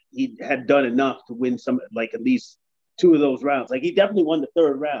thought he had done enough to win some, like at least 2 of those rounds. Like he definitely won the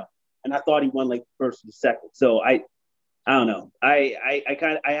 3rd round, and I thought he won like the 1st or the 2nd. So I don't know. I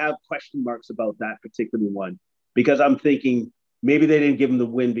have question marks about that particular one, because I'm thinking maybe they didn't give him the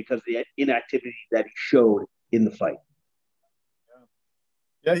win because of the inactivity that he showed in the fight.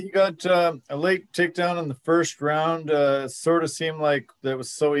 Yeah, he got a late takedown in the 1st round. Sort of seemed like that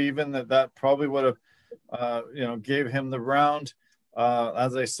was so even that probably would have, gave him the round.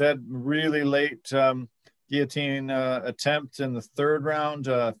 As I said, really late guillotine attempt in the 3rd round.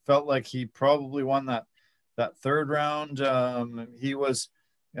 Felt like he probably won that 3rd round. He was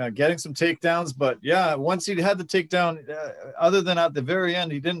getting some takedowns, but yeah, once he had the takedown, other than at the very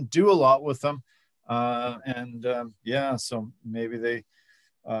end, he didn't do a lot with them. So maybe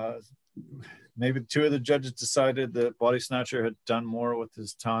 2 of the judges decided that Body Snatcher had done more with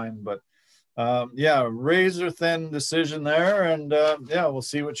his time, but razor thin decision there, and we'll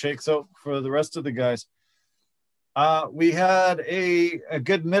see what shakes out for the rest of the guys. We had a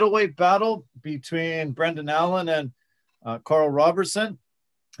good middleweight battle between Brendan Allen and Carl Robertson.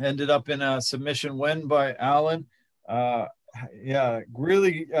 Ended up in a submission win by Allen.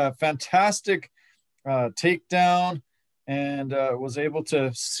 Really fantastic takedown, and was able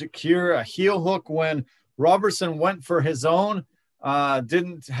to secure a heel hook when Robertson went for his own.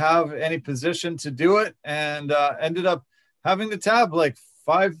 Didn't have any position to do it, and ended up having the tab like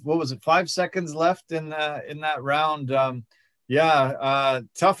 5 seconds left in that round.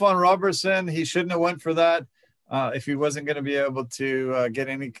 Tough on Robertson. He shouldn't have went for that. If he wasn't going to be able to get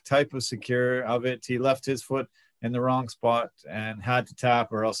any type of secure of it, he left his foot in the wrong spot and had to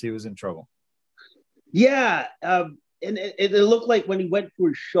tap, or else he was in trouble. Yeah, and it looked like when he went for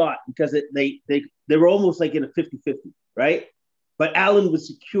his shot, because they were almost like in a 50-50, right? But Allen was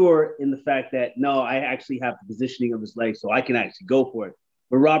secure in the fact that, no, I actually have the positioning of his leg, so I can actually go for it.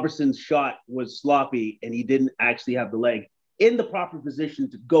 But Robertson's shot was sloppy, and he didn't actually have the leg in the proper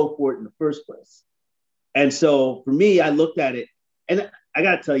position to go for it in the first place. And so for me, I looked at it, and I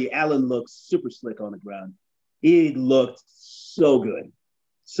got to tell you, Allen looks super slick on the ground. He looked so good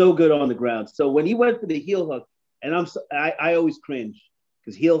on the ground. So when he went for the heel hook, and I always cringe,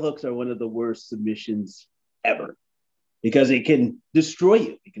 because heel hooks are one of the worst submissions ever, because it can destroy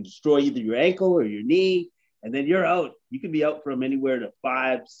you. It can destroy either your ankle or your knee, and then you're out. You can be out from anywhere to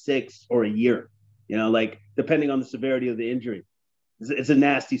 5, 6, or a year, like depending on the severity of the injury. It's a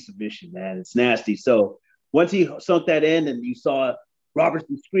nasty submission, man. It's nasty. So once he sunk that in and you saw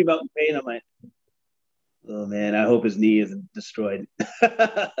Robertson scream out in pain, I'm like, oh, man, I hope his knee isn't destroyed.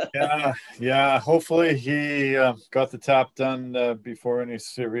 Yeah. Hopefully he got the tap done before any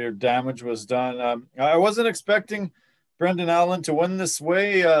severe damage was done. I wasn't expecting Brendan Allen to win this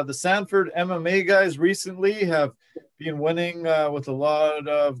way. The Sanford MMA guys recently have been winning with a lot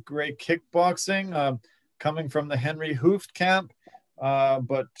of great kickboxing coming from the Henry Hooft camp.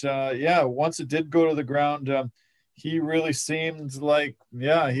 Once it did go to the ground, he really seemed like,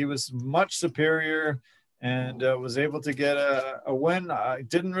 he was much superior and was able to get a win.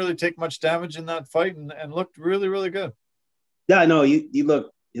 Didn't really take much damage in that fight and looked really, really good. Yeah, no, you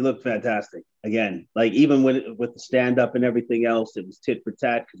look fantastic. Again, like even with the stand-up and everything else, it was tit for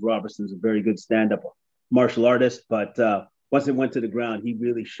tat, because Robertson's a very good stand-up martial artist. But once it went to the ground, he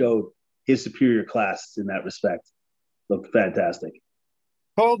really showed his superior class in that respect. Looked fantastic.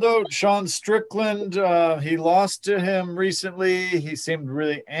 Called out Sean Strickland. He lost to him recently. He seemed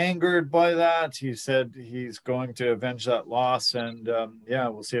really angered by that. He said he's going to avenge that loss. And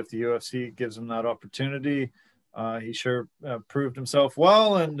we'll see if the UFC gives him that opportunity. He sure proved himself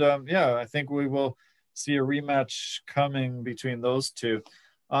well. And I think we will see a rematch coming between those two.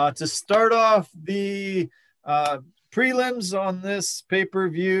 To start off the prelims on this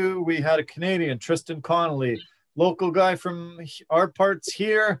pay-per-view, we had a Canadian, Tristan Connolly, local guy from our parts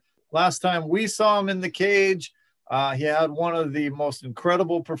here. Last time we saw him in the cage, He had one of the most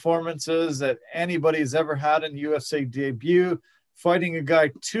incredible performances that anybody's ever had in UFC debut, fighting a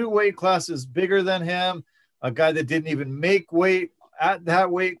guy 2 weight classes bigger than him, a guy that didn't even make weight at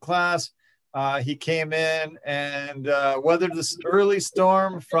that weight class. He came in and weathered this early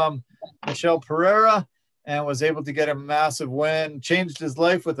storm from Michel Pereira and was able to get a massive win, changed his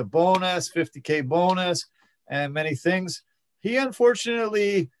life with a bonus, $50K bonus, and many things. He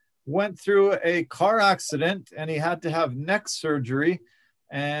unfortunately went through a car accident and he had to have neck surgery.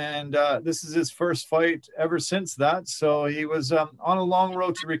 And this is his first fight ever since that. So he was on a long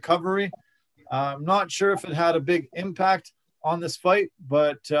road to recovery. I'm not sure if it had a big impact on this fight,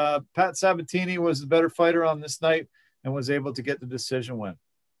 but Pat Sabatini was the better fighter on this night and was able to get the decision win.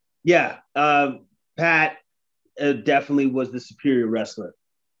 Yeah, Pat definitely was the superior wrestler.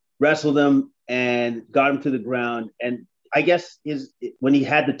 Wrestled him and got him to the ground. And I guess when he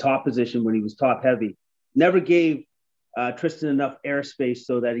had the top position, when he was top heavy, never gave Tristan enough airspace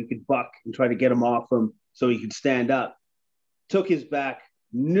so that he could buck and try to get him off him so he could stand up. Took his back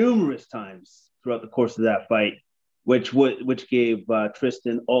numerous times throughout the course of that fight, which gave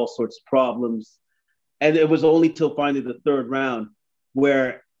Tristan all sorts of problems. And it was only till finally the third round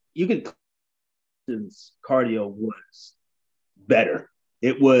where you could Tristan's cardio was better.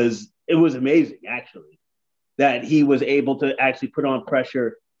 It was amazing, actually, that he was able to actually put on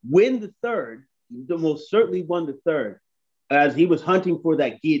pressure, win the third. He most certainly won the third, as he was hunting for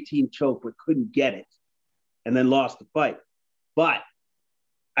that guillotine choke but couldn't get it, and then lost the fight. But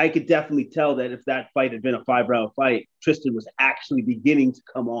I could definitely tell that if that fight had been a 5-round fight, Tristan was actually beginning to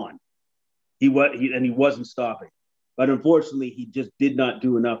come on. He wasn't stopping. But unfortunately, he just did not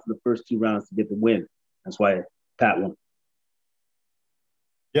do enough in the first 2 rounds to get the win. That's why Pat won.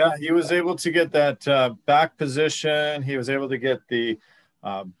 Yeah, he was able to get that back position. He was able to get the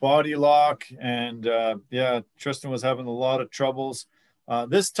body lock. And, Tristan was having a lot of troubles.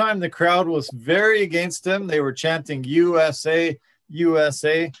 This time, the crowd was very against him. They were chanting USA,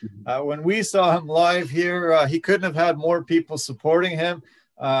 USA. When we saw him live here, he couldn't have had more people supporting him.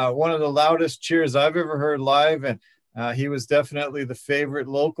 One of the loudest cheers I've ever heard live. And he was definitely the favorite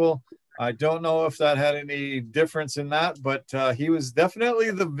local. I don't know if that had any difference in that, but he was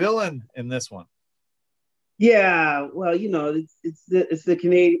definitely the villain in this one. Yeah, well, it's the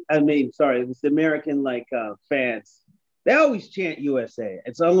Canadian. It's the American fans. They always chant USA.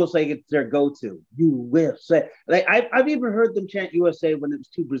 It's almost like it's their go-to. USA. Like I've even heard them chant USA when it was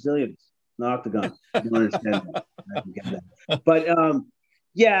 2 Brazilians in the octagon. I don't understand that. I don't get that. But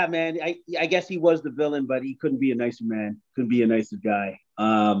yeah, man, I guess he was the villain, but he couldn't be a nicer man. Couldn't be a nicer guy.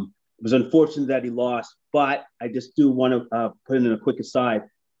 It was unfortunate that he lost, but I just do want to put in a quick aside.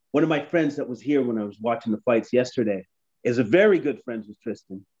 One of my friends that was here when I was watching the fights yesterday is a very good friend with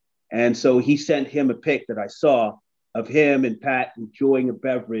Tristan. And so he sent him a pic that I saw of him and Pat enjoying a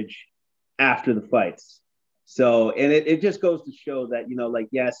beverage after the fights. So, and it just goes to show that,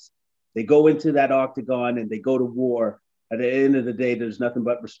 yes, they go into that octagon and they go to war. At the end of the day, there's nothing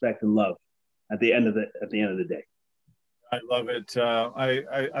but respect and love at the end of the day. I love it.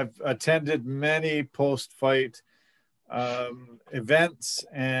 I've attended many post-fight events,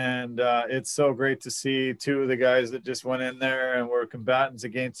 and it's so great to see 2 of the guys that just went in there and were combatants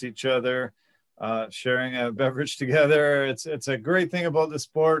against each other, sharing a beverage together. It's a great thing about the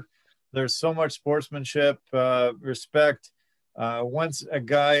sport. There's so much sportsmanship, respect. Once a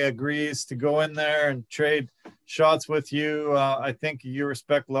guy agrees to go in there and trade shots with you, I think your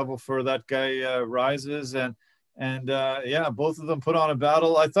respect level for that guy rises. And both of them put on a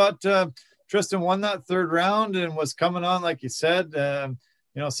battle. I thought Tristan won that 3rd round and was coming on, like you said.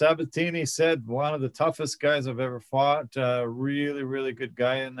 Sabatini said one of the toughest guys I've ever fought. Really, really good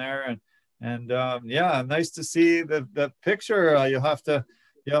guy in there. And nice to see the picture. You'll have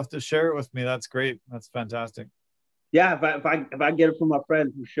to share it with me. That's great. That's fantastic. Yeah, if I get it from my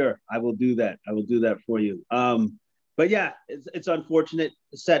friend, for sure, I will do that. I will do that for you. But yeah, it's unfortunate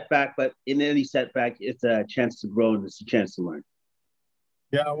setback, but in any setback, it's a chance to grow and it's a chance to learn.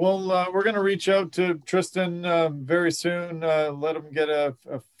 Yeah, well, we're going to reach out to Tristan very soon, let him get a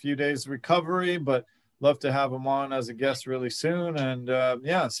few days recovery, but love to have him on as a guest really soon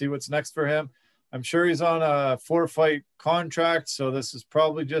and see what's next for him. I'm sure he's on a 4-fight contract, so this is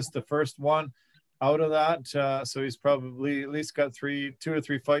probably just the first one out of that. So he's probably at least got 2 or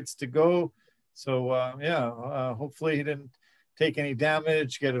 3 fights to go. So, hopefully he didn't take any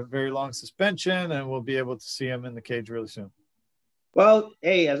damage, get a very long suspension, and we'll be able to see him in the cage really soon. Well,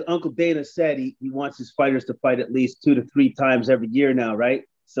 hey, as Uncle Dana said, he wants his fighters to fight at least 2 to 3 times every year now, right?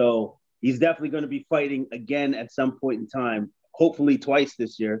 So he's definitely going to be fighting again at some point in time, hopefully twice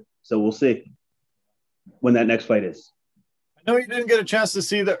this year. So we'll see. when that next fight is. I know you didn't get a chance to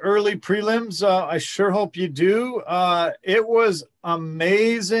see the early prelims. I sure hope you do. It was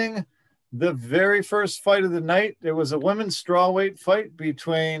amazing. The very first fight of the night, it was a women's strawweight fight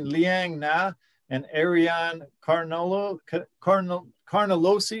between Liang Na and Ariane Carnelossi.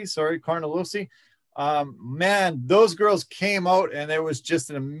 Man, those girls came out and there was just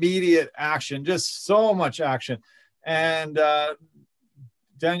an immediate action, just so much action. And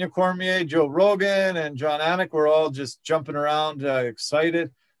Daniel Cormier, Joe Rogan, and John Anik were all just jumping around,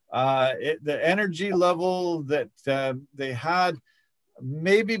 excited. The energy level that they had,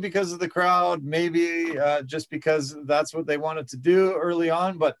 maybe because of the crowd, maybe just because that's what they wanted to do early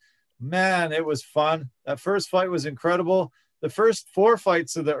on. But man, it was fun. That first fight was incredible. The first 4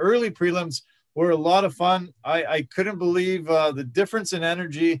 fights of the early prelims were a lot of fun. I couldn't believe the difference in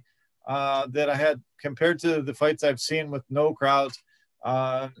energy that I had compared to the fights I've seen with no crowds.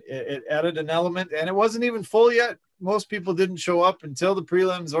 It added an element, and it wasn't even full yet. Most people didn't show up until the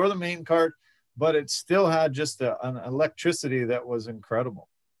prelims or the main card, but it still had just an electricity that was incredible.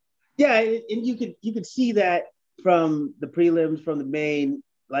 Yeah, and you could see that from the prelims, from the main.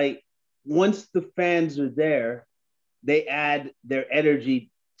 Like, once the fans are there, they add their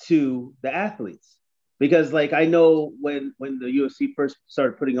energy to the athletes. Because, like, I know when the UFC first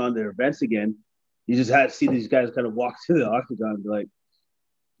started putting on their events again, you just had to see these guys kind of walk to the octagon and be like,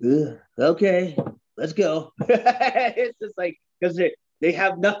 okay, let's go. It's just like, because they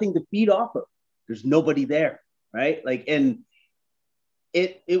have nothing to feed off of. There's nobody there, right? Like, and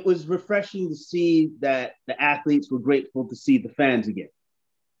it was refreshing to see that the athletes were grateful to see the fans again.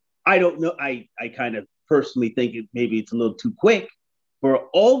 I don't know. I kind of personally think maybe it's a little too quick for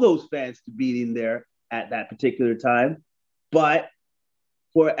all those fans to be in there at that particular time. But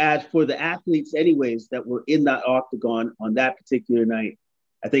as for the athletes anyways that were in that octagon on that particular night,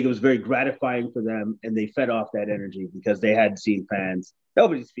 I think it was very gratifying for them, and they fed off that energy because they hadn't seen fans.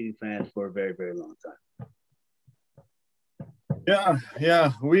 Nobody's seen fans for a very, very long Yeah.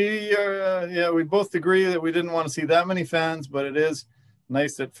 time. We both agree that we didn't want to see that many fans, but it is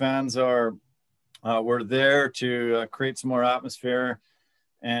nice that fans were there to create some more atmosphere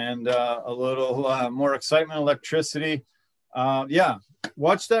and a little more excitement, electricity.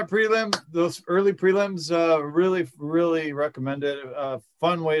 Watch that prelim. Those early prelims, really, really recommend it.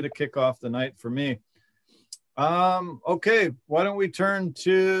 Fun way to kick off the night for me. Okay, why don't we turn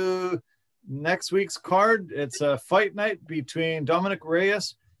to next week's card? It's a fight night between Dominic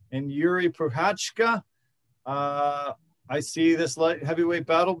Reyes and Yuri Prochazka. I see this light heavyweight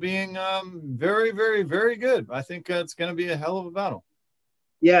battle being very, very, very good. I think it's going to be a hell of a battle.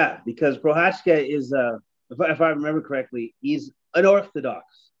 Yeah, because Prochazka is, if I remember correctly, he's unorthodox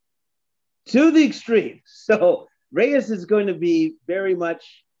to the extreme. So Reyes is going to be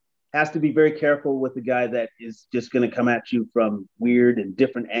has to be very careful with the guy that is just going to come at you from weird and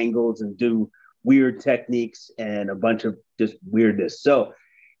different angles and do weird techniques and a bunch of just weirdness. So,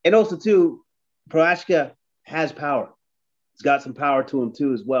 and also too, Prochazka has power. He's got some power to him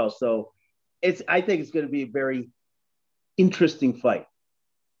too as well. So I think it's going to be a very interesting fight.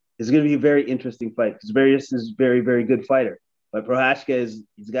 It's going to be a very interesting fight because Reyes is a very, very good fighter. But Prochazka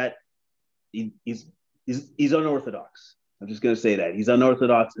he's unorthodox. I'm just going to say that he's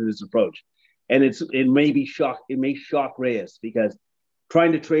unorthodox in his approach, and it may shock Reyes because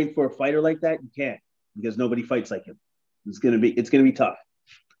trying to train for a fighter like that, you can't, because nobody fights like him. It's going to be tough,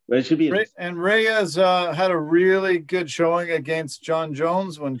 but it should be. And Reyes had a really good showing against John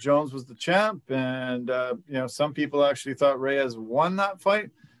Jones when Jones was the champ, and some people actually thought Reyes won that fight.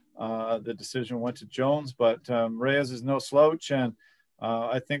 The decision went to Jones, but Reyes is no slouch, and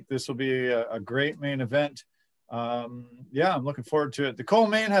I think this will be a great main event. I'm looking forward to it. The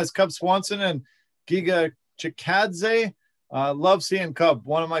co-main has Cub Swanson and Giga Chikadze. Love seeing Cub,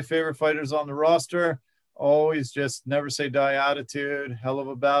 one of my favorite fighters on the roster. Always just never say die attitude, hell of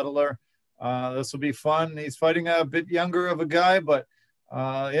a battler. This will be fun. He's fighting a bit younger of a guy, but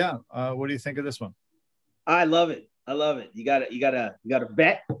what do you think of this one? I love it. You gotta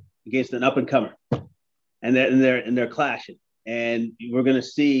bet against an up and comer, and they're clashing, and we're gonna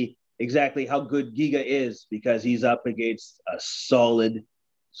see exactly how good Giga is because he's up against a solid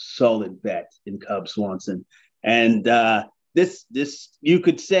bet in Cub Swanson, and this you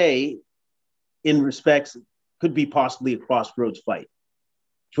could say, in respects, could be possibly a crossroads fight.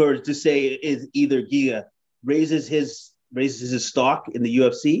 To say is either Giga raises his stock in the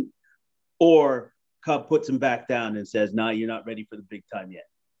UFC, or Cub puts him back down and says, "No, you're not ready for the big time yet."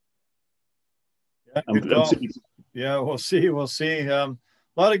 We'll see. A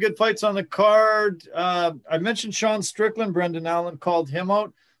lot of good fights on the card. I mentioned Sean Strickland. Brendan Allen called him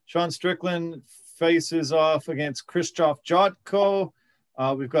out. Sean Strickland faces off against Krzysztof Jotko.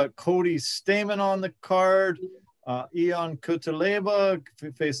 We've got Cody Stamen on the card. Ion Kutaleba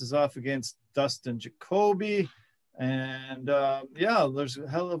faces off against Dustin Jacoby. And there's a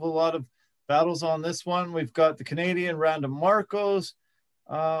hell of a lot of battles on this one. We've got the Canadian Randa Marcos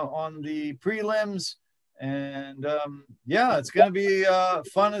on the prelims. And it's going to be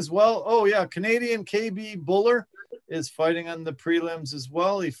fun as well. Oh, yeah, Canadian KB Buller is fighting on the prelims as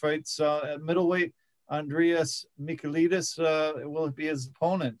well. He fights at middleweight. Andreas Michailidis will be his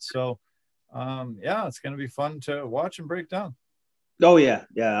opponent. So, it's going to be fun to watch and break down. Oh, yeah.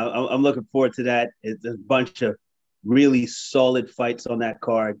 Yeah, I'm looking forward to that. It's a bunch of really solid fights on that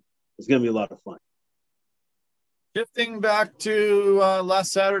card. It's going to be a lot of fun. Shifting back to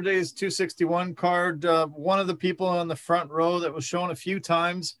last Saturday's 261 card, one of the people on the front row that was shown a few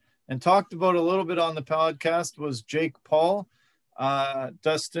times and talked about a little bit on the podcast was Jake Paul. Daniel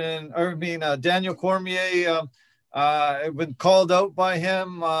Cormier been called out by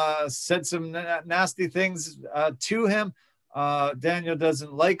him, said some nasty things to him. Daniel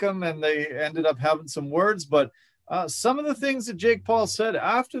doesn't like him, and they ended up having some words. But some of the things that Jake Paul said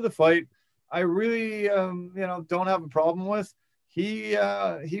after the fight, I really, don't have a problem with. He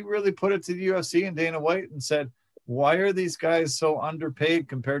really put it to the UFC and Dana White and said, why are these guys so underpaid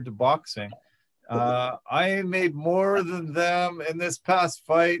compared to boxing? I made more than them in this past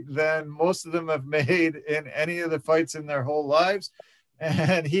fight than most of them have made in any of the fights in their whole lives.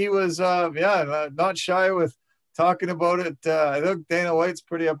 And he was, not shy with talking about it. I think Dana White's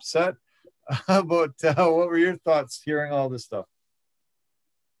pretty upset about what were your thoughts hearing all this stuff?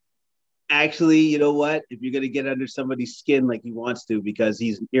 Actually, you know what? If you're going to get under somebody's skin like he wants to because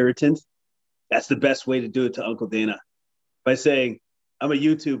he's an irritant, that's the best way to do it to Uncle Dana. By saying, I'm a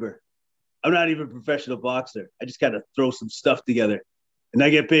YouTuber. I'm not even a professional boxer. I just got to throw some stuff together. And I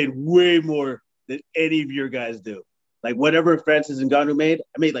get paid way more than any of your guys do. Like whatever Francis Ngannou made,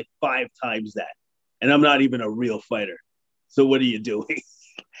 I made like 5 times that. And I'm not even a real fighter. So what are you doing?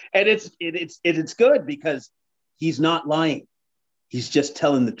 And it's good because he's not lying. He's just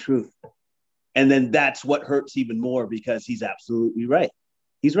telling the truth. And then that's what hurts even more because he's absolutely right.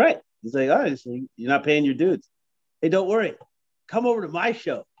 He's right. He's like, you're not paying your dudes. Hey, don't worry. Come over to my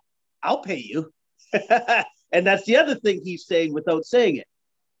show. I'll pay you. And that's the other thing he's saying without saying it.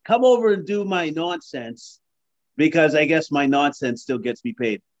 Come over and do my nonsense because I guess my nonsense still gets me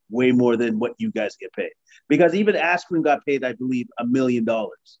paid way more than what you guys get paid. Because even Askren got paid, I believe, $1 million,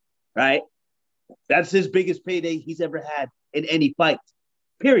 right? That's his biggest payday he's ever had in any fight,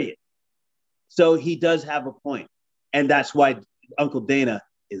 period. So he does have a point. And that's why Uncle Dana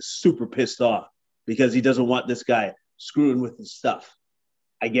is super pissed off because he doesn't want this guy screwing with his stuff.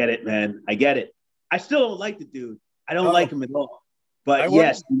 I get it, man. I get it. I still don't like the dude. I don't like him at all. But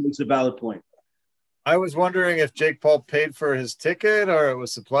yes, he makes a valid point. I was wondering if Jake Paul paid for his ticket or it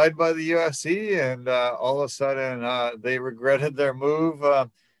was supplied by the UFC, and all of a sudden they regretted their move,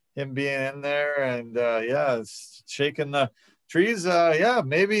 him being in there, and it's shaking the trees.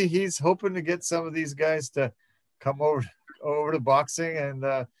 Maybe he's hoping to get some of these guys to come over to boxing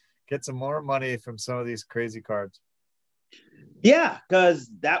and get some more money from some of these crazy cards. Yeah, because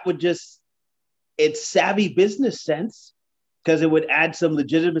that would it's savvy business sense because it would add some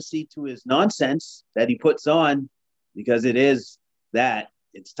legitimacy to his nonsense that he puts on because it's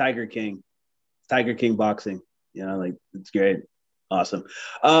Tiger King. It's Tiger King boxing. It's great. Awesome.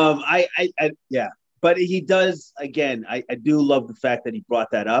 But he does, again, I do love the fact that he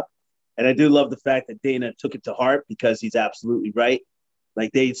brought that up. And I do love the fact that Dana took it to heart because he's absolutely right.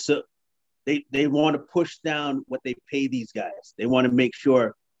 Like they want to push down what they pay these guys. They want to make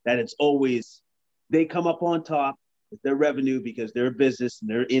sure that it's always, they come up on top with their revenue because they're a business and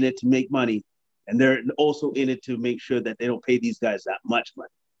they're in it to make money. And they're also in it to make sure that they don't pay these guys that much money.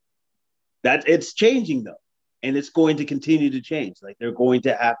 It's changing though. And it's going to continue to change. Like they're going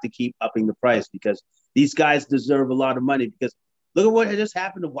to have to keep upping the price because these guys deserve a lot of money because look at what just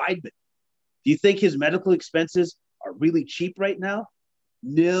happened to Weidman. Do you think his medical expenses are really cheap right now?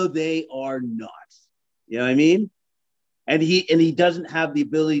 No, they are not. You know what I mean? And he doesn't have the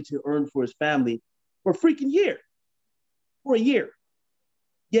ability to earn for his family for a freaking year. For a year.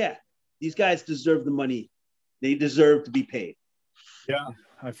 Yeah, these guys deserve the money. They deserve to be paid. Yeah,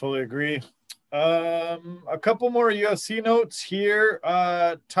 I fully agree. A couple more UFC notes here.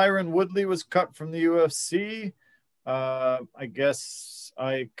 Tyron Woodley was cut from the UFC. I guess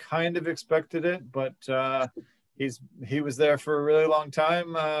I kind of expected it, but he was there for a really long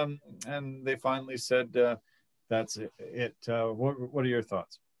time, and they finally said that's it. What are your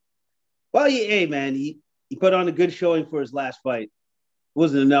thoughts? Well, hey man, he put on a good showing for his last fight.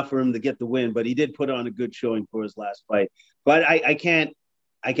 wasn't enough for him to get the win, but he did put on a good showing for his last fight. But I can't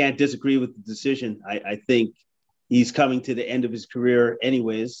disagree with the decision. I think he's coming to the end of his career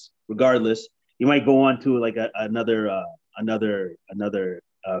anyways, regardless. He might go on to like another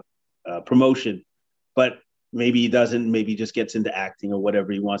promotion, but maybe he doesn't. Maybe he just gets into acting or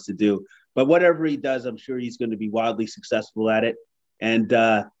whatever he wants to do. But whatever he does, I'm sure he's going to be wildly successful at it. And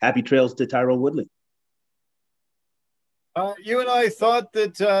happy trails to Tyrone Woodley. You and I thought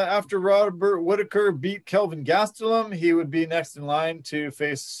that after Robert Whittaker beat Kelvin Gastelum, he would be next in line to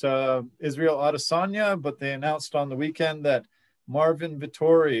face Israel Adesanya, but they announced on the weekend that Marvin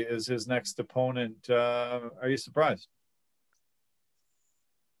Vettori is his next opponent. Are you surprised?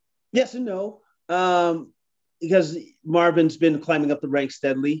 Yes and no, because Marvin's been climbing up the ranks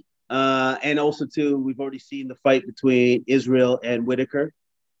steadily. And also, too, we've already seen the fight between Israel and Whittaker.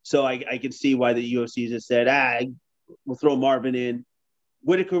 So I can see why the UFC just said, we'll throw Marvin in.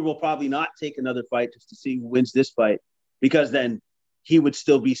 Whittaker will probably not take another fight just to see who wins this fight, because then he would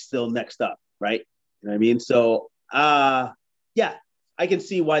still be next up, right? You know what I mean? So, yeah, I can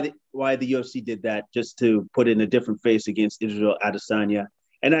see why the UFC did that, just to put in a different face against Israel Adesanya.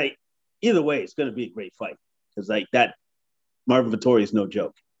 And either way, it's going to be a great fight, because like that, Marvin Vettori is no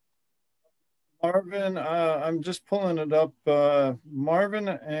joke. Marvin, I'm just pulling it up. Marvin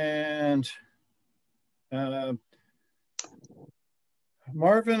and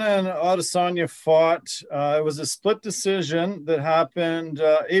Adesanya fought. It was a split decision that happened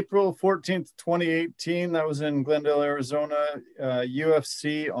April 14th, 2018. That was in Glendale, Arizona,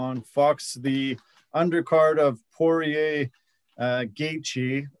 UFC on Fox, the undercard of Poirier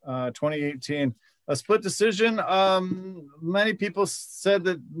Gaethje, 2018. A split decision. Many people said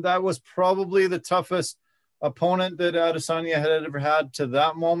that was probably the toughest opponent that Adesanya had ever had to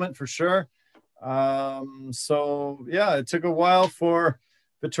that moment, for sure. So yeah, it took a while for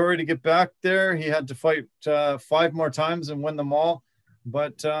Vettori to get back there. He had to fight 5 more times and win them all.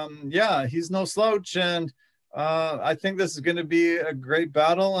 But yeah, he's no slouch, and I think this is going to be a great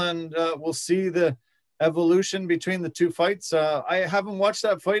battle, and we'll see the evolution between the two fights. I haven't watched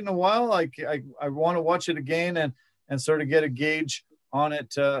that fight in a while. I want to watch it again and sort of get a gauge on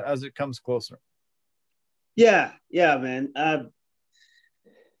it as it comes closer. Yeah, man.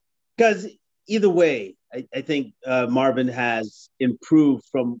 Because either way, I think Marvin has improved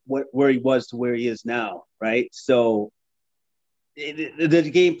from where he was to where he is now, right? So the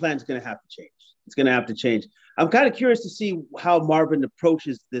game plan is going to have to change. It's going to have to change. I'm kind of curious to see how Marvin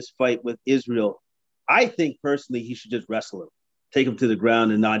approaches this fight with Israel. I think personally he should just wrestle him, take him to the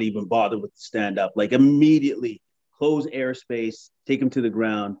ground, and not even bother with the stand up. Like immediately close airspace, take him to the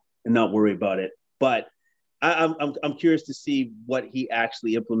ground, and not worry about it. But I'm curious to see what he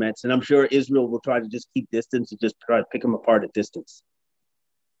actually implements, and I'm sure Israel will try to just keep distance and just try to pick him apart at distance.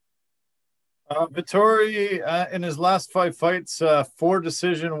 Vettori, in his last 5 fights, 4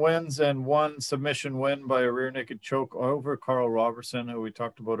 decision wins and 1 submission win by a rear naked choke over Carl Robertson, who we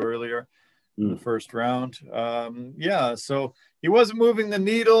talked about earlier in the first round. Yeah, so he wasn't moving the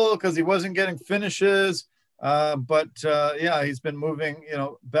needle because he wasn't getting finishes, but yeah, he's been moving,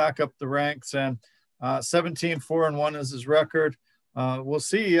 back up the ranks, and 17-4-1 is his record. We'll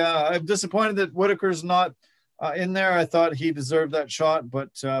see. I'm disappointed that Whittaker's not in there. I thought he deserved that shot, but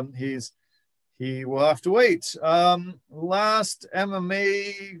he will have to wait. Last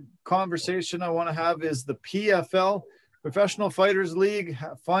MMA conversation I want to have is the PFL, Professional Fighters League.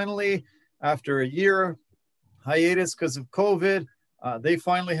 Finally, after a year hiatus because of COVID, they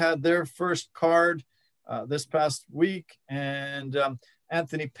finally had their first card this past week, and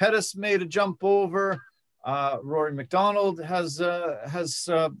Anthony Pettis made a jump over. Rory McDonald has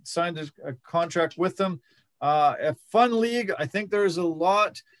signed a contract with them. A fun league. I think there's a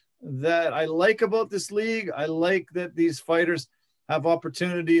lot that I like about this league. I like that these fighters have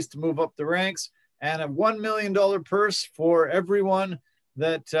opportunities to move up the ranks, and a $1 million purse for everyone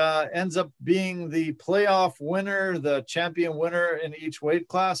that ends up being the playoff winner, the champion winner in each weight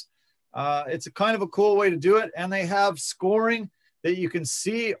class. It's a kind of a cool way to do it. And they have scoring that you can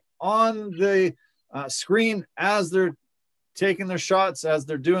see on the screen as they're taking their shots, as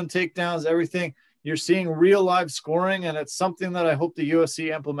they're doing takedowns, everything. You're seeing real live scoring, and it's something that I hope the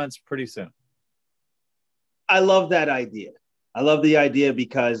UFC implements pretty soon. I love that idea. I love the idea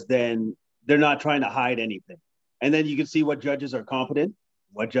because then they're not trying to hide anything. And then you can see what judges are competent,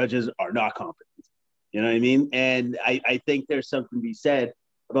 what judges are not competent. You know what I mean? And I think there's something to be said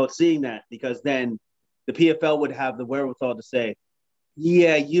about seeing that, because then the PFL would have the wherewithal to say,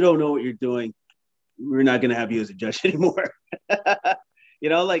 yeah, you don't know what you're doing. We're not going to have you as a judge anymore.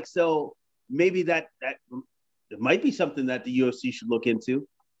 So maybe that it might be something that the UFC should look into,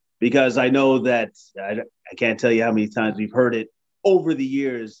 because I know that I can't tell you how many times we've heard it over the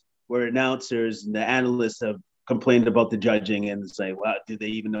years where announcers and the analysts have complained about the judging and say, well, do they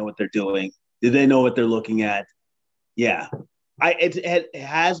even know what they're doing? Do they know what they're looking at? Yeah, it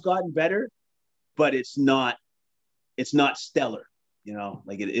has gotten better, but it's not stellar.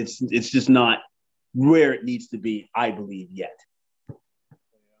 Like it's just not where it needs to be, I believe, yet.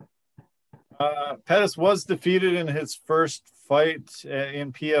 Pettis was defeated in his first fight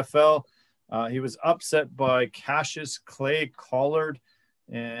in PFL. He was upset by Cassius Clay Collard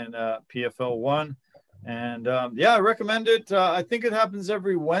in PFL 1. And I recommend it. I think it happens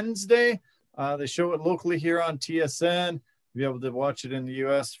every Wednesday. They show it locally here on TSN. You'll be able to watch it in the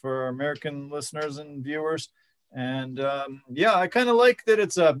US for American listeners and viewers. And I kind of like that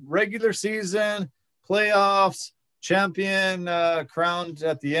it's a regular season, playoffs, champion crowned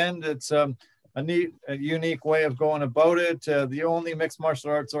at the end. It's a unique way of going about it. The only mixed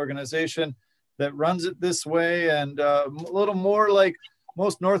martial arts organization that runs it this way, and a little more like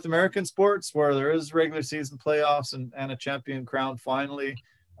most North American sports where there is regular season playoffs and a champion crown finally.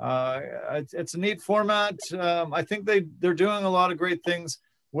 It's a neat format. I think they're doing a lot of great things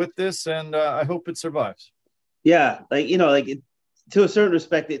with this, and I hope it survives. Yeah, to a certain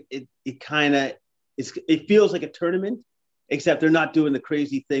respect, it kind of it feels like a tournament, except they're not doing the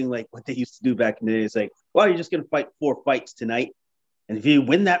crazy thing like what they used to do back in the day. It's like, well, you're just going to fight 4 fights tonight, and if you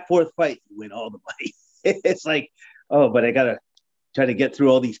win that 4th fight, you win all the money. It's like, oh, but I gotta try to get through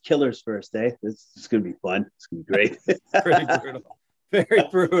all these killers first, eh? It's going to be fun. It's going to be great. Pretty brutal. Very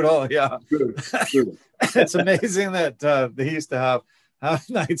brutal, yeah. Brutal. It's amazing that they used to have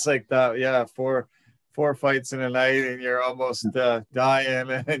nights like that. Yeah, four fights in a night, and you're almost dying,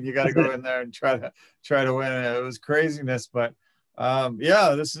 and you got to go in there and try to win. It was craziness, but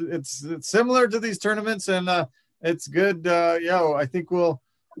it's similar to these tournaments, and it's good. I think we'll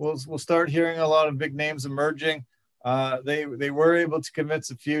start hearing a lot of big names emerging. They were able to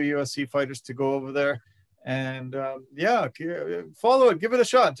convince a few UFC fighters to go over there. And follow it, give it a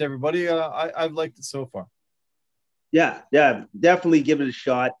shot to everybody. I've liked it so far. Yeah, definitely give it a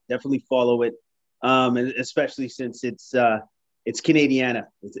shot. Definitely follow it, and especially since it's Canadiana.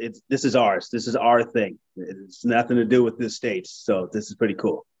 This is ours. This is our thing. It's nothing to do with the States. So this is pretty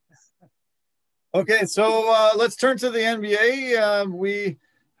cool. Okay, so let's turn to the NBA. We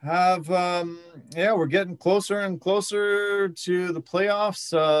have we're getting closer and closer to the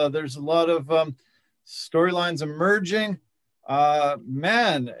playoffs. There's a lot of storylines emerging.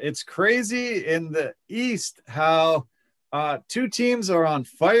 It's crazy in the East how 2 teams are on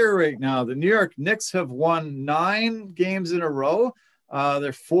fire right now. The New York Knicks have won 9 games in a row.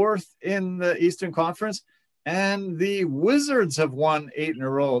 They're 4th in the Eastern Conference, and the Wizards have won 8 in a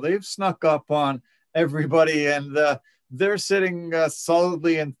row. They've snuck up on everybody, and they're sitting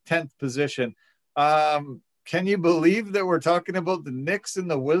solidly in 10th position. Can you believe that we're talking about the Knicks and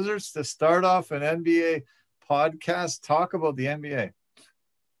the Wizards to start off an NBA podcast talk about the NBA?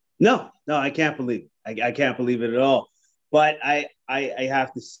 No, I can't believe it. I can't believe it at all. But I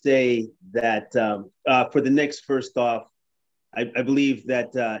have to say that for the Knicks, first off, I believe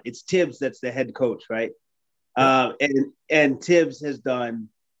that it's Tibbs that's the head coach, right? Yeah. And Tibbs has done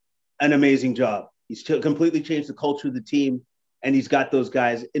an amazing job. He's completely changed the culture of the team, and he's got those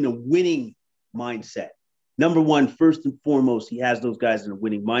guys in a winning mindset. Number one, first and foremost, he has those guys in a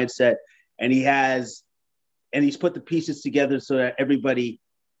winning mindset, and he's put the pieces together so that everybody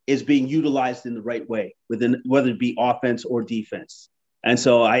is being utilized in the right way, whether it be offense or defense. And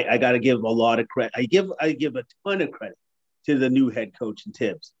so I got to give a lot of credit. I give a ton of credit to the new head coach in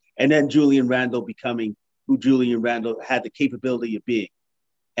Tibbs, and then Julian Randle becoming who Julian Randle had the capability of being,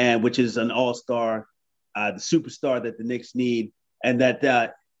 and which is an all-star, the superstar that the Knicks need, and that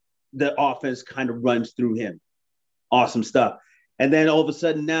the offense kind of runs through him. Awesome stuff. And then all of a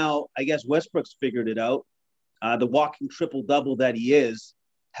sudden now, I guess Westbrook's figured it out. The walking triple-double that he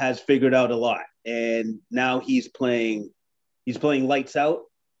has figured out a lot. And now he's playing lights out.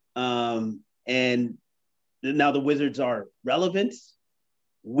 And now the Wizards are relevant.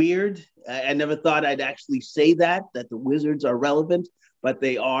 Weird. I never thought I'd actually say that the Wizards are relevant, but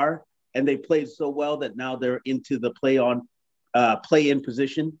they are. And they played so well that now they're into the play-in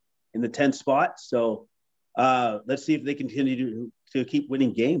position in the 10th spot. So let's see if they continue to keep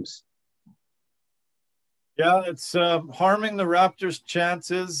winning games. Yeah, it's harming the Raptors'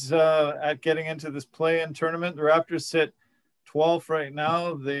 chances at getting into this play-in tournament. The Raptors sit 12th right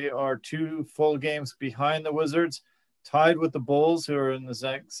now. They are 2 full games behind the Wizards, tied with the Bulls, who are in the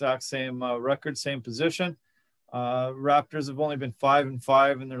exact same record, same position. Raptors have only been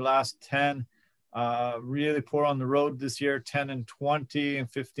 5-5 in their last 10. Really poor on the road this year, 10-20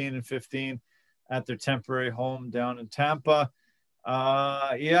 and 15-15 at their temporary home down in Tampa.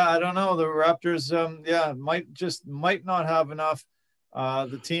 Yeah, I don't know. The Raptors, might not have enough.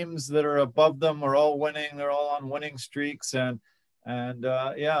 The teams that are above them are all winning. They're all on winning streaks, and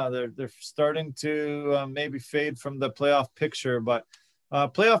they're starting to maybe fade from the playoff picture. But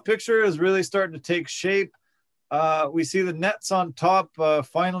playoff picture is really starting to take shape. We see the Nets on top,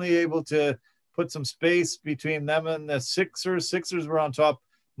 finally able to put some space between them and the Sixers. Sixers were on top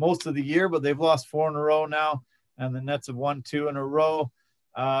most of the year, but they've lost 4 in a row now, and the Nets have won 2 in a row.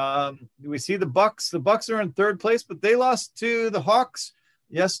 We see the Bucks. The Bucks are in third place, but they lost to the Hawks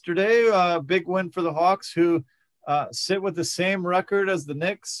yesterday. Big win for the Hawks, who sit with the same record as the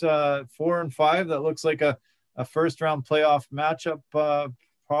Knicks, 4-5. That looks like a first-round playoff matchup,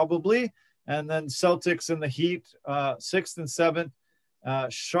 probably. And then Celtics and the Heat, 6th and 7th.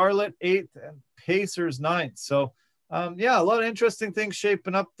 Charlotte 8th and Pacers 9th. So, a lot of interesting things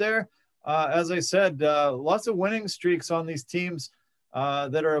shaping up there. As I said, lots of winning streaks on these teams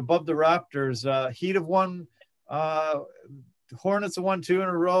that are above the Raptors. Heat have won, Hornets have won 2 in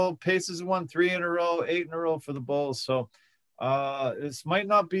a row, Pacers have won 3 in a row, 8 in a row for the Bulls. So this might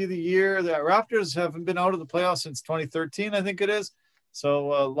not be the year. The Raptors haven't been out of the playoffs since 2013, I think it is.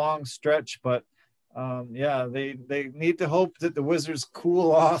 So a long stretch, but they need to hope that the Wizards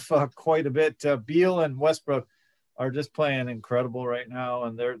cool off quite a bit. Beal and Westbrook are just playing incredible right now,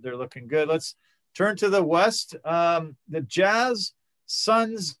 and they're looking good. Let's turn to the West. The Jazz,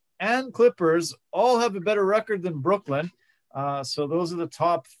 Suns, and Clippers all have a better record than Brooklyn. So those are the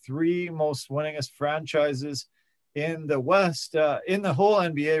top 3 most winningest franchises in the West, in the whole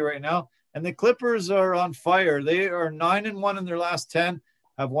NBA right now. And the Clippers are on fire. They are 9-1 in their last 10,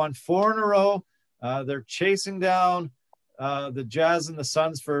 have won 4 in a row. They're chasing down the Jazz and the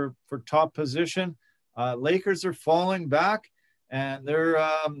Suns for top position. Lakers are falling back, and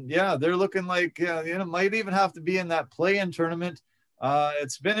they're looking like might even have to be in that play-in tournament.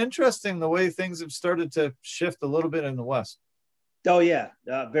 It's been interesting the way things have started to shift a little bit in the West. Oh yeah,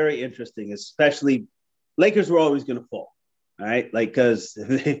 very interesting. Especially Lakers were always going to fall. All right, because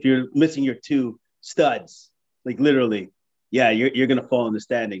if you're missing your 2 studs, literally, you're going to fall in the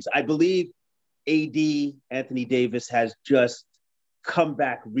standings. I believe AD, Anthony Davis, has just come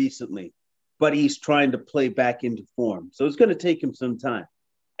back recently, but he's trying to play back into form. So it's going to take him some time.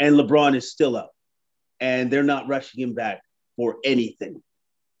 And LeBron is still out, and they're not rushing him back for anything,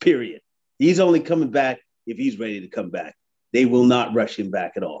 period. He's only coming back if he's ready to come back. They will not rush him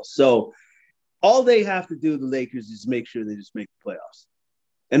back at all. So all they have to do, the Lakers, is make sure they just make the playoffs.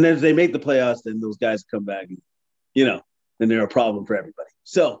 And then if they make the playoffs, then those guys come back and, then they're a problem for everybody.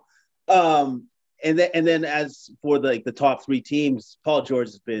 So, and then as for the top 3 teams, Paul George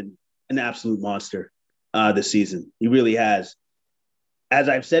has been an absolute monster this season. He really has. As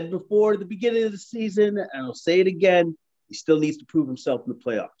I've said before at the beginning of the season, and I'll say it again, he still needs to prove himself in the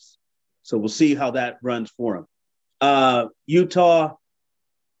playoffs. So we'll see how that runs for him. Utah,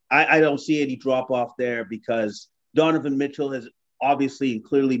 I don't see any drop-off there because Donovan Mitchell has obviously and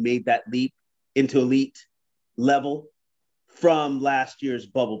clearly made that leap into elite level from last year's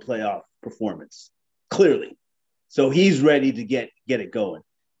bubble playoff performance, clearly. So he's ready to get it going.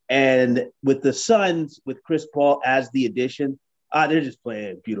 And with the Suns, with Chris Paul as the addition, they're just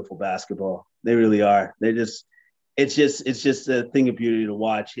playing beautiful basketball. They really are. It's just a thing of beauty to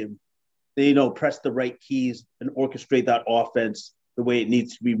watch him. They, press the right keys and orchestrate that offense the way it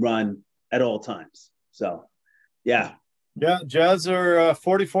needs to be run at all times. So, yeah. Yeah, Jazz are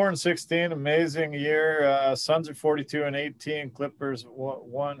 44-16, amazing year. Suns are 42-18. Clippers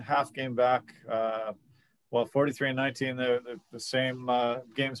one half game back. 43-19, they're the same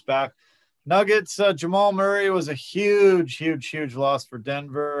games back. Nuggets, Jamal Murray was a huge loss for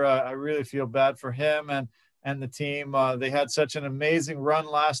Denver. I really feel bad for him and the team. They had such an amazing run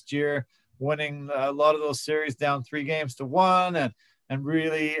last year, winning a lot of those series down 3-1 and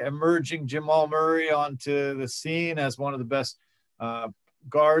really emerging Jamal Murray onto the scene as one of the best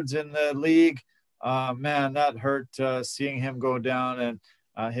guards in the league. Man, that hurt seeing him go down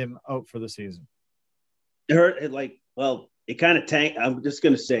and him out for the season. It hurt. It kind of tanked. I'm just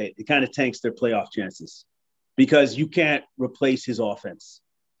going to say it. It kind of tanks their playoff chances because you can't replace his offense,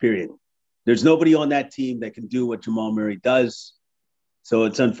 period. There's nobody on that team that can do what Jamal Murray does. So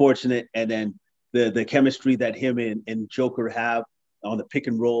it's unfortunate. And then the chemistry that him and Joker have on the pick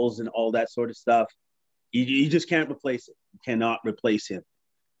and rolls and all that sort of stuff, you just can't replace it. You cannot replace him.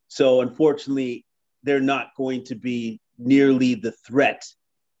 So unfortunately, they're not going to be nearly the threat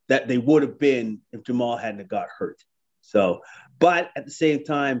that they would have been if Jamal hadn't got hurt. So, but at the same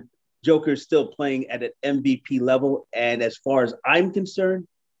time, Joker's still playing at an MVP level. And as far as I'm concerned,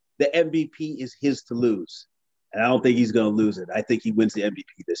 the MVP is his to lose. And I don't think he's going to lose it. I think he wins the MVP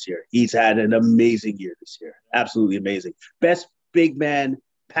this year. He's had an amazing year this year. Absolutely amazing. Best big man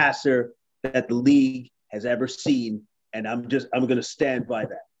passer that the league has ever seen. And I'm going to stand by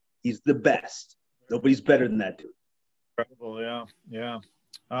that. He's the best. Nobody's better than that dude. Incredible, yeah.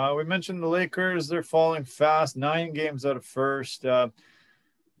 We mentioned the Lakers. They're falling fast, 9 games out of first.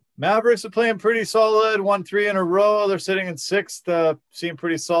 Mavericks are playing pretty solid, won 3 in a row. They're sitting in 6th, seem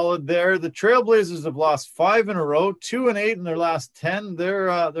pretty solid there. The Trailblazers have lost 5 in a row, 2-8 in their last 10.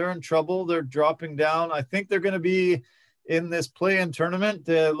 They're in trouble. They're dropping down. I think they're going to be in this play-in tournament.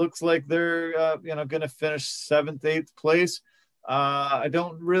 It looks like they're going to finish 7th, 8th place. I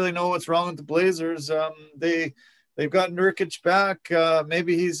don't really know what's wrong with the Blazers. They've got Nurkic back.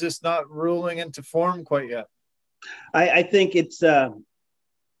 Maybe he's just not rolling into form quite yet. I think it's a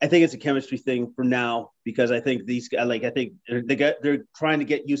chemistry thing for now, because I think these guys, they're trying to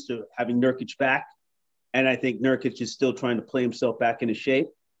get used to having Nurkic back, and I think Nurkic is still trying to play himself back into shape.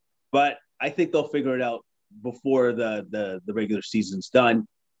 But I think they'll figure it out before the regular season's done,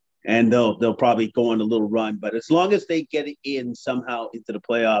 and they'll probably go on a little run. But as long as they get in somehow into the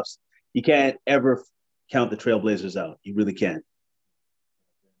playoffs, you can't ever count the Trailblazers out. You really can't.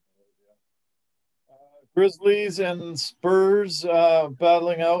 Grizzlies and Spurs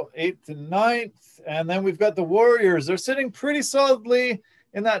battling out 8th and 9th. And then we've got the Warriors. They're sitting pretty solidly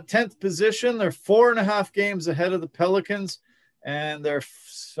in that 10th position. They're 4.5 games ahead of the Pelicans, and they're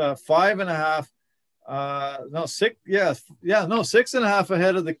 5.5. 6.5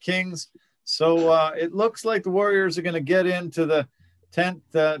 ahead of the Kings. So it looks like the Warriors are going to get into the 10th,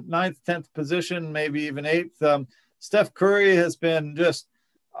 9th, 10th position, maybe even 8th. Steph Curry has been just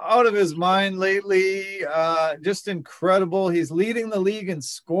out of his mind lately. Just incredible. He's leading the league in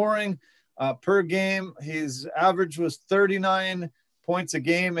scoring per game. His average was 39 points a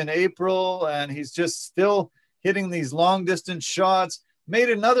game in April, and he's just still hitting these long distance shots. Made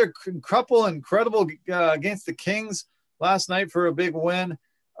another couple incredible against the Kings last night for a big win.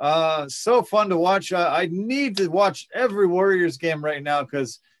 So fun to watch. I need to watch every Warriors game right now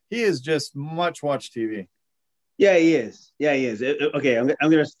because he is just much watch TV. Yeah, he is. Okay, I'm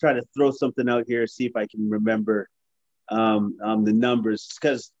going to try to throw something out here, see if I can remember the numbers.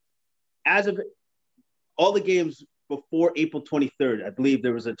 Because as of all the games before April 23rd, I believe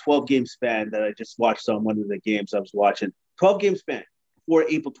there was a 12-game span that I just watched on one of the games I was watching. 12-game span before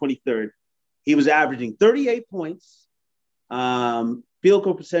April 23rd. He was averaging 38 points, field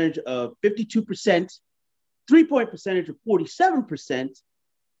goal percentage of 52%, three-point percentage of 47%,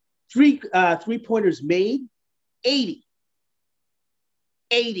 three-pointers made, 80.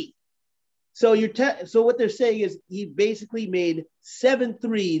 So so what they're saying is he basically made 7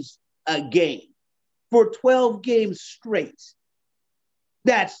 threes a game for 12 games straight.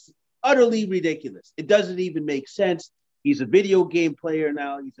 That's utterly ridiculous. It doesn't even make sense. He's a video game player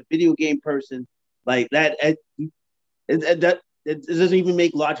now. He's a video game person. Like that, it doesn't even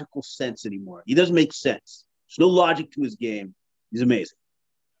make logical sense anymore. He doesn't make sense. There's no logic to his game. He's amazing.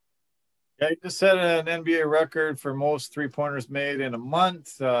 Yeah, he just set an NBA record for most three-pointers made in a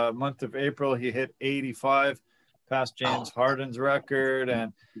month. Month of April, he hit 85, past James Harden's record.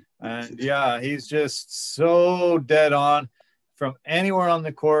 And yeah, he's just so dead on. From anywhere on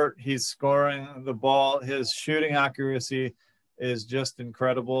the court, he's scoring the ball. His shooting accuracy is just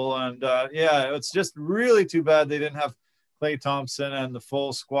incredible. And yeah, it's just really too bad they didn't have Klay Thompson and the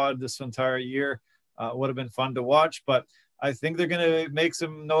full squad this entire year. Would have been fun to watch, but I think they're going to make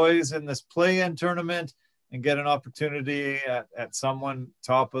some noise in this play-in tournament and get an opportunity at someone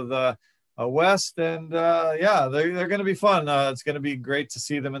top of the West. And yeah, they're going to be fun. It's going to be great to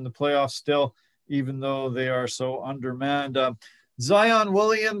see them in the playoffs still, even though they are so undermanned. Zion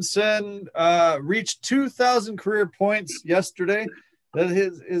Williamson reached 2,000 career points yesterday. That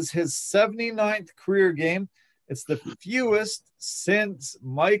is his 79th career game. It's the fewest since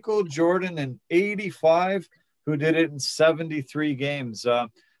Michael Jordan in 85, who did it in 73 games.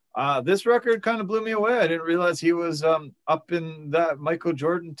 This record kind of blew me away. I didn't realize he was up in that Michael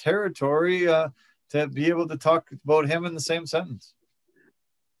Jordan territory to be able to talk about him in the same sentence.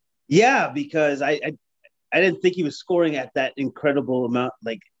 Yeah, because I didn't think he was scoring at that incredible amount,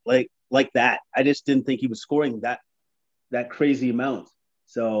 like that. I just didn't think he was scoring that crazy amount.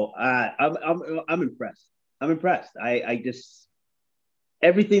 So I'm impressed. I'm impressed. I just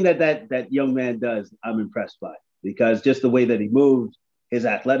everything that young man does, I'm impressed by, because just the way that he moved, his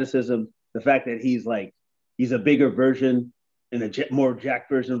athleticism, the fact that he's a bigger version and a more jacked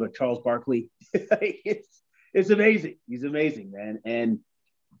version of a Charles Barkley. It's amazing. He's amazing, man. And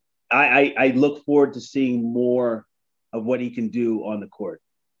I look forward to seeing more of what he can do on the court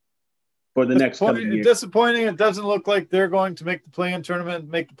for the next coming year. Disappointing. It doesn't look like they're going to make the play-in tournament,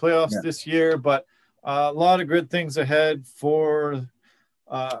 make the playoffs this year, but a lot of good things ahead for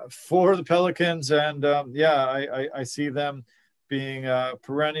the Pelicans. And I see them being a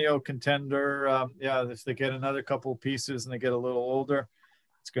perennial contender. If they get another couple of pieces and they get a little older,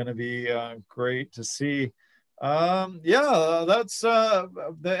 it's going to be great to see. That's the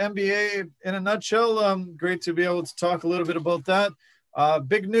NBA in a nutshell. Great to be able to talk a little bit about that.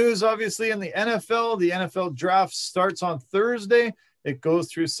 Big news, obviously, in the NFL. The NFL draft starts on Thursday. It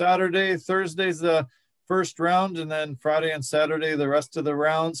goes through Saturday. Thursday's the first round, and then Friday and Saturday, the rest of the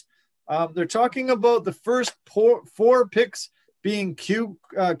rounds. They're talking about the first four picks being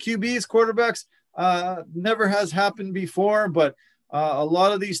QBs, quarterbacks. Never has happened before, but a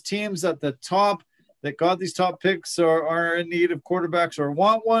lot of these teams at the top that got these top picks are in need of quarterbacks or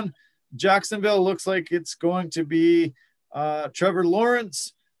want one. Jacksonville looks like it's going to be Trevor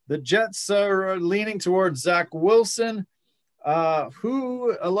Lawrence. The Jets are leaning towards Zach Wilson,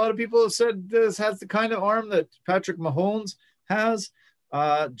 who a lot of people have said this has the kind of arm that Patrick Mahomes has.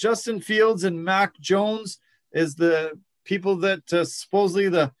 Justin Fields and Mac Jones is the people that supposedly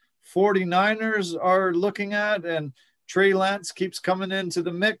the 49ers are looking at, and Trey Lance keeps coming into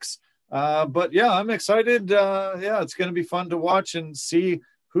the mix. But I'm excited. It's going to be fun to watch and see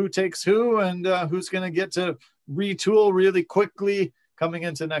who takes who and who's going to get to retool really quickly coming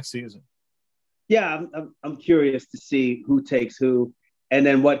into next season. Yeah, I'm curious to see who takes who, and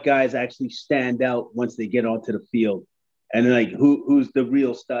then what guys actually stand out once they get onto the field, and then like who's the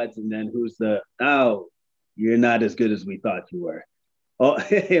real studs, and then who's the you're not as good as we thought you were. Oh,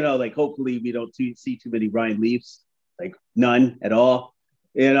 like hopefully we don't see too many Ryan Leafs, like none at all.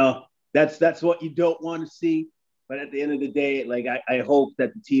 That's what you don't want to see. But at the end of the day, like I hope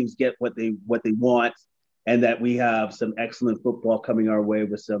that the teams get what they want, and that we have some excellent football coming our way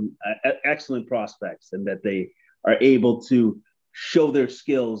with some excellent prospects, and that they are able to show their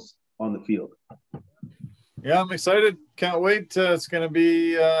skills on the field. Yeah, I'm excited. Can't wait. It's going to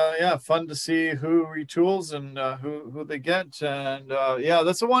be fun to see who retools and who they get. And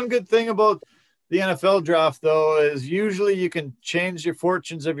that's the one good thing about the NFL draft, though, is usually you can change your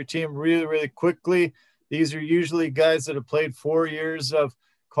fortunes of your team really, really quickly. These are usually guys that have played 4 years of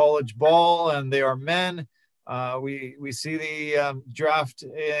college ball, and they are men. We see the draft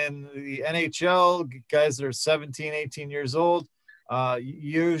in the NHL, guys that are 17, 18 years old,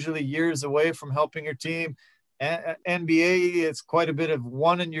 usually years away from helping your team. NBA, it's quite a bit of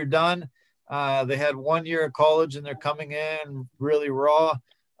one and you're done. They had 1 year of college and they're coming in really raw.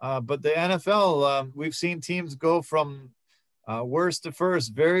 But the NFL, we've seen teams go from worst to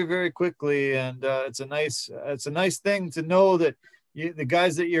first very, very quickly. And it's a nice thing to know that the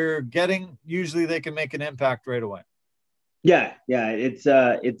guys that you're getting, usually they can make an impact right away. Yeah. It's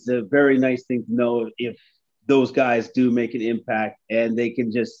a very nice thing to know if those guys do make an impact, and they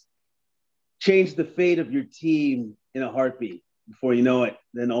can just change the fate of your team in a heartbeat before you know it.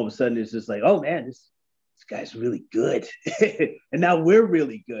 Then all of a sudden it's just like, oh man, this guy's really good. And now we're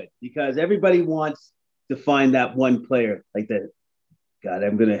really good, because everybody wants to find that one player like that. God,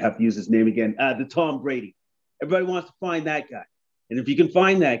 I'm going to have to use his name again. The Tom Brady. Everybody wants to find that guy. And if you can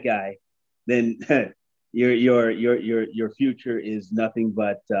find that guy, then your future is nothing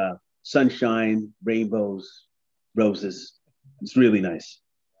but sunshine, rainbows, roses. It's really nice.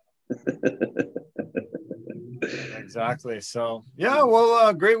 Exactly. So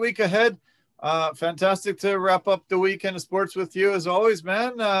great week ahead. Fantastic to wrap up the weekend of sports with you as always,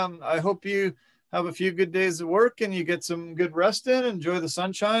 man. I hope you have a few good days of work and you get some good rest in, enjoy the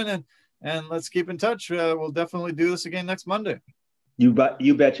sunshine, and let's keep in touch. We'll definitely do this again next Monday. You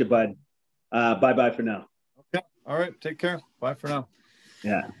betcha, bud. Bye for now. Okay. All right. Take care. Bye for now.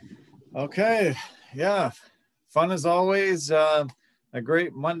 Yeah. Okay. Yeah. Fun as always. A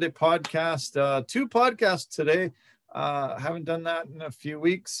great Monday podcast. 2 podcasts today. Haven't done that in a few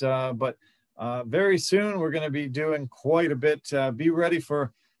weeks, but very soon we're going to be doing quite a bit. Be ready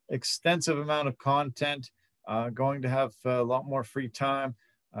for extensive amount of content. Going to have a lot more free time.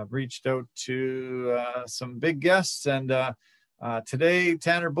 I've reached out to some big guests, and today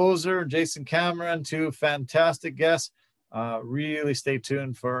Tanner Bozer, Jason Cameron, 2 fantastic guests. Really stay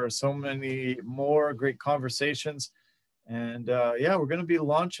tuned for so many more great conversations. And we're going to be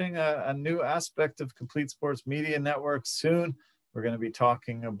launching a new aspect of Complete Sports Media Network soon. We're going to be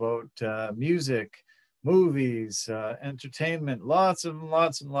talking about music, movies, entertainment, lots and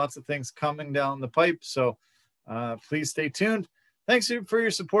lots of things coming down the pipe. So please stay tuned. Thanks for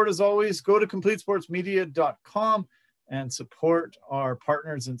your support as always. Go to CompleteSportsMedia.com and support our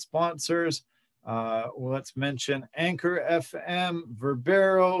partners and sponsors. Let's mention Anchor FM,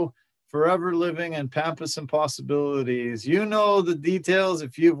 Verbero, Forever Living, and Pampas and Possibilities. You know the details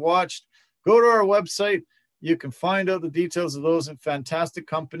if you've watched. Go to our website. You can find out the details of those and fantastic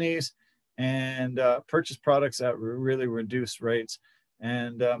companies and purchase products at really reduced rates.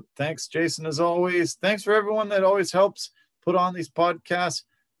 And thanks, Jason, as always. Thanks for everyone that always helps put on these podcasts.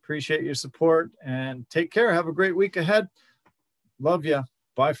 Appreciate your support and take care. Have a great week ahead. Love you.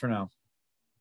 Bye for now.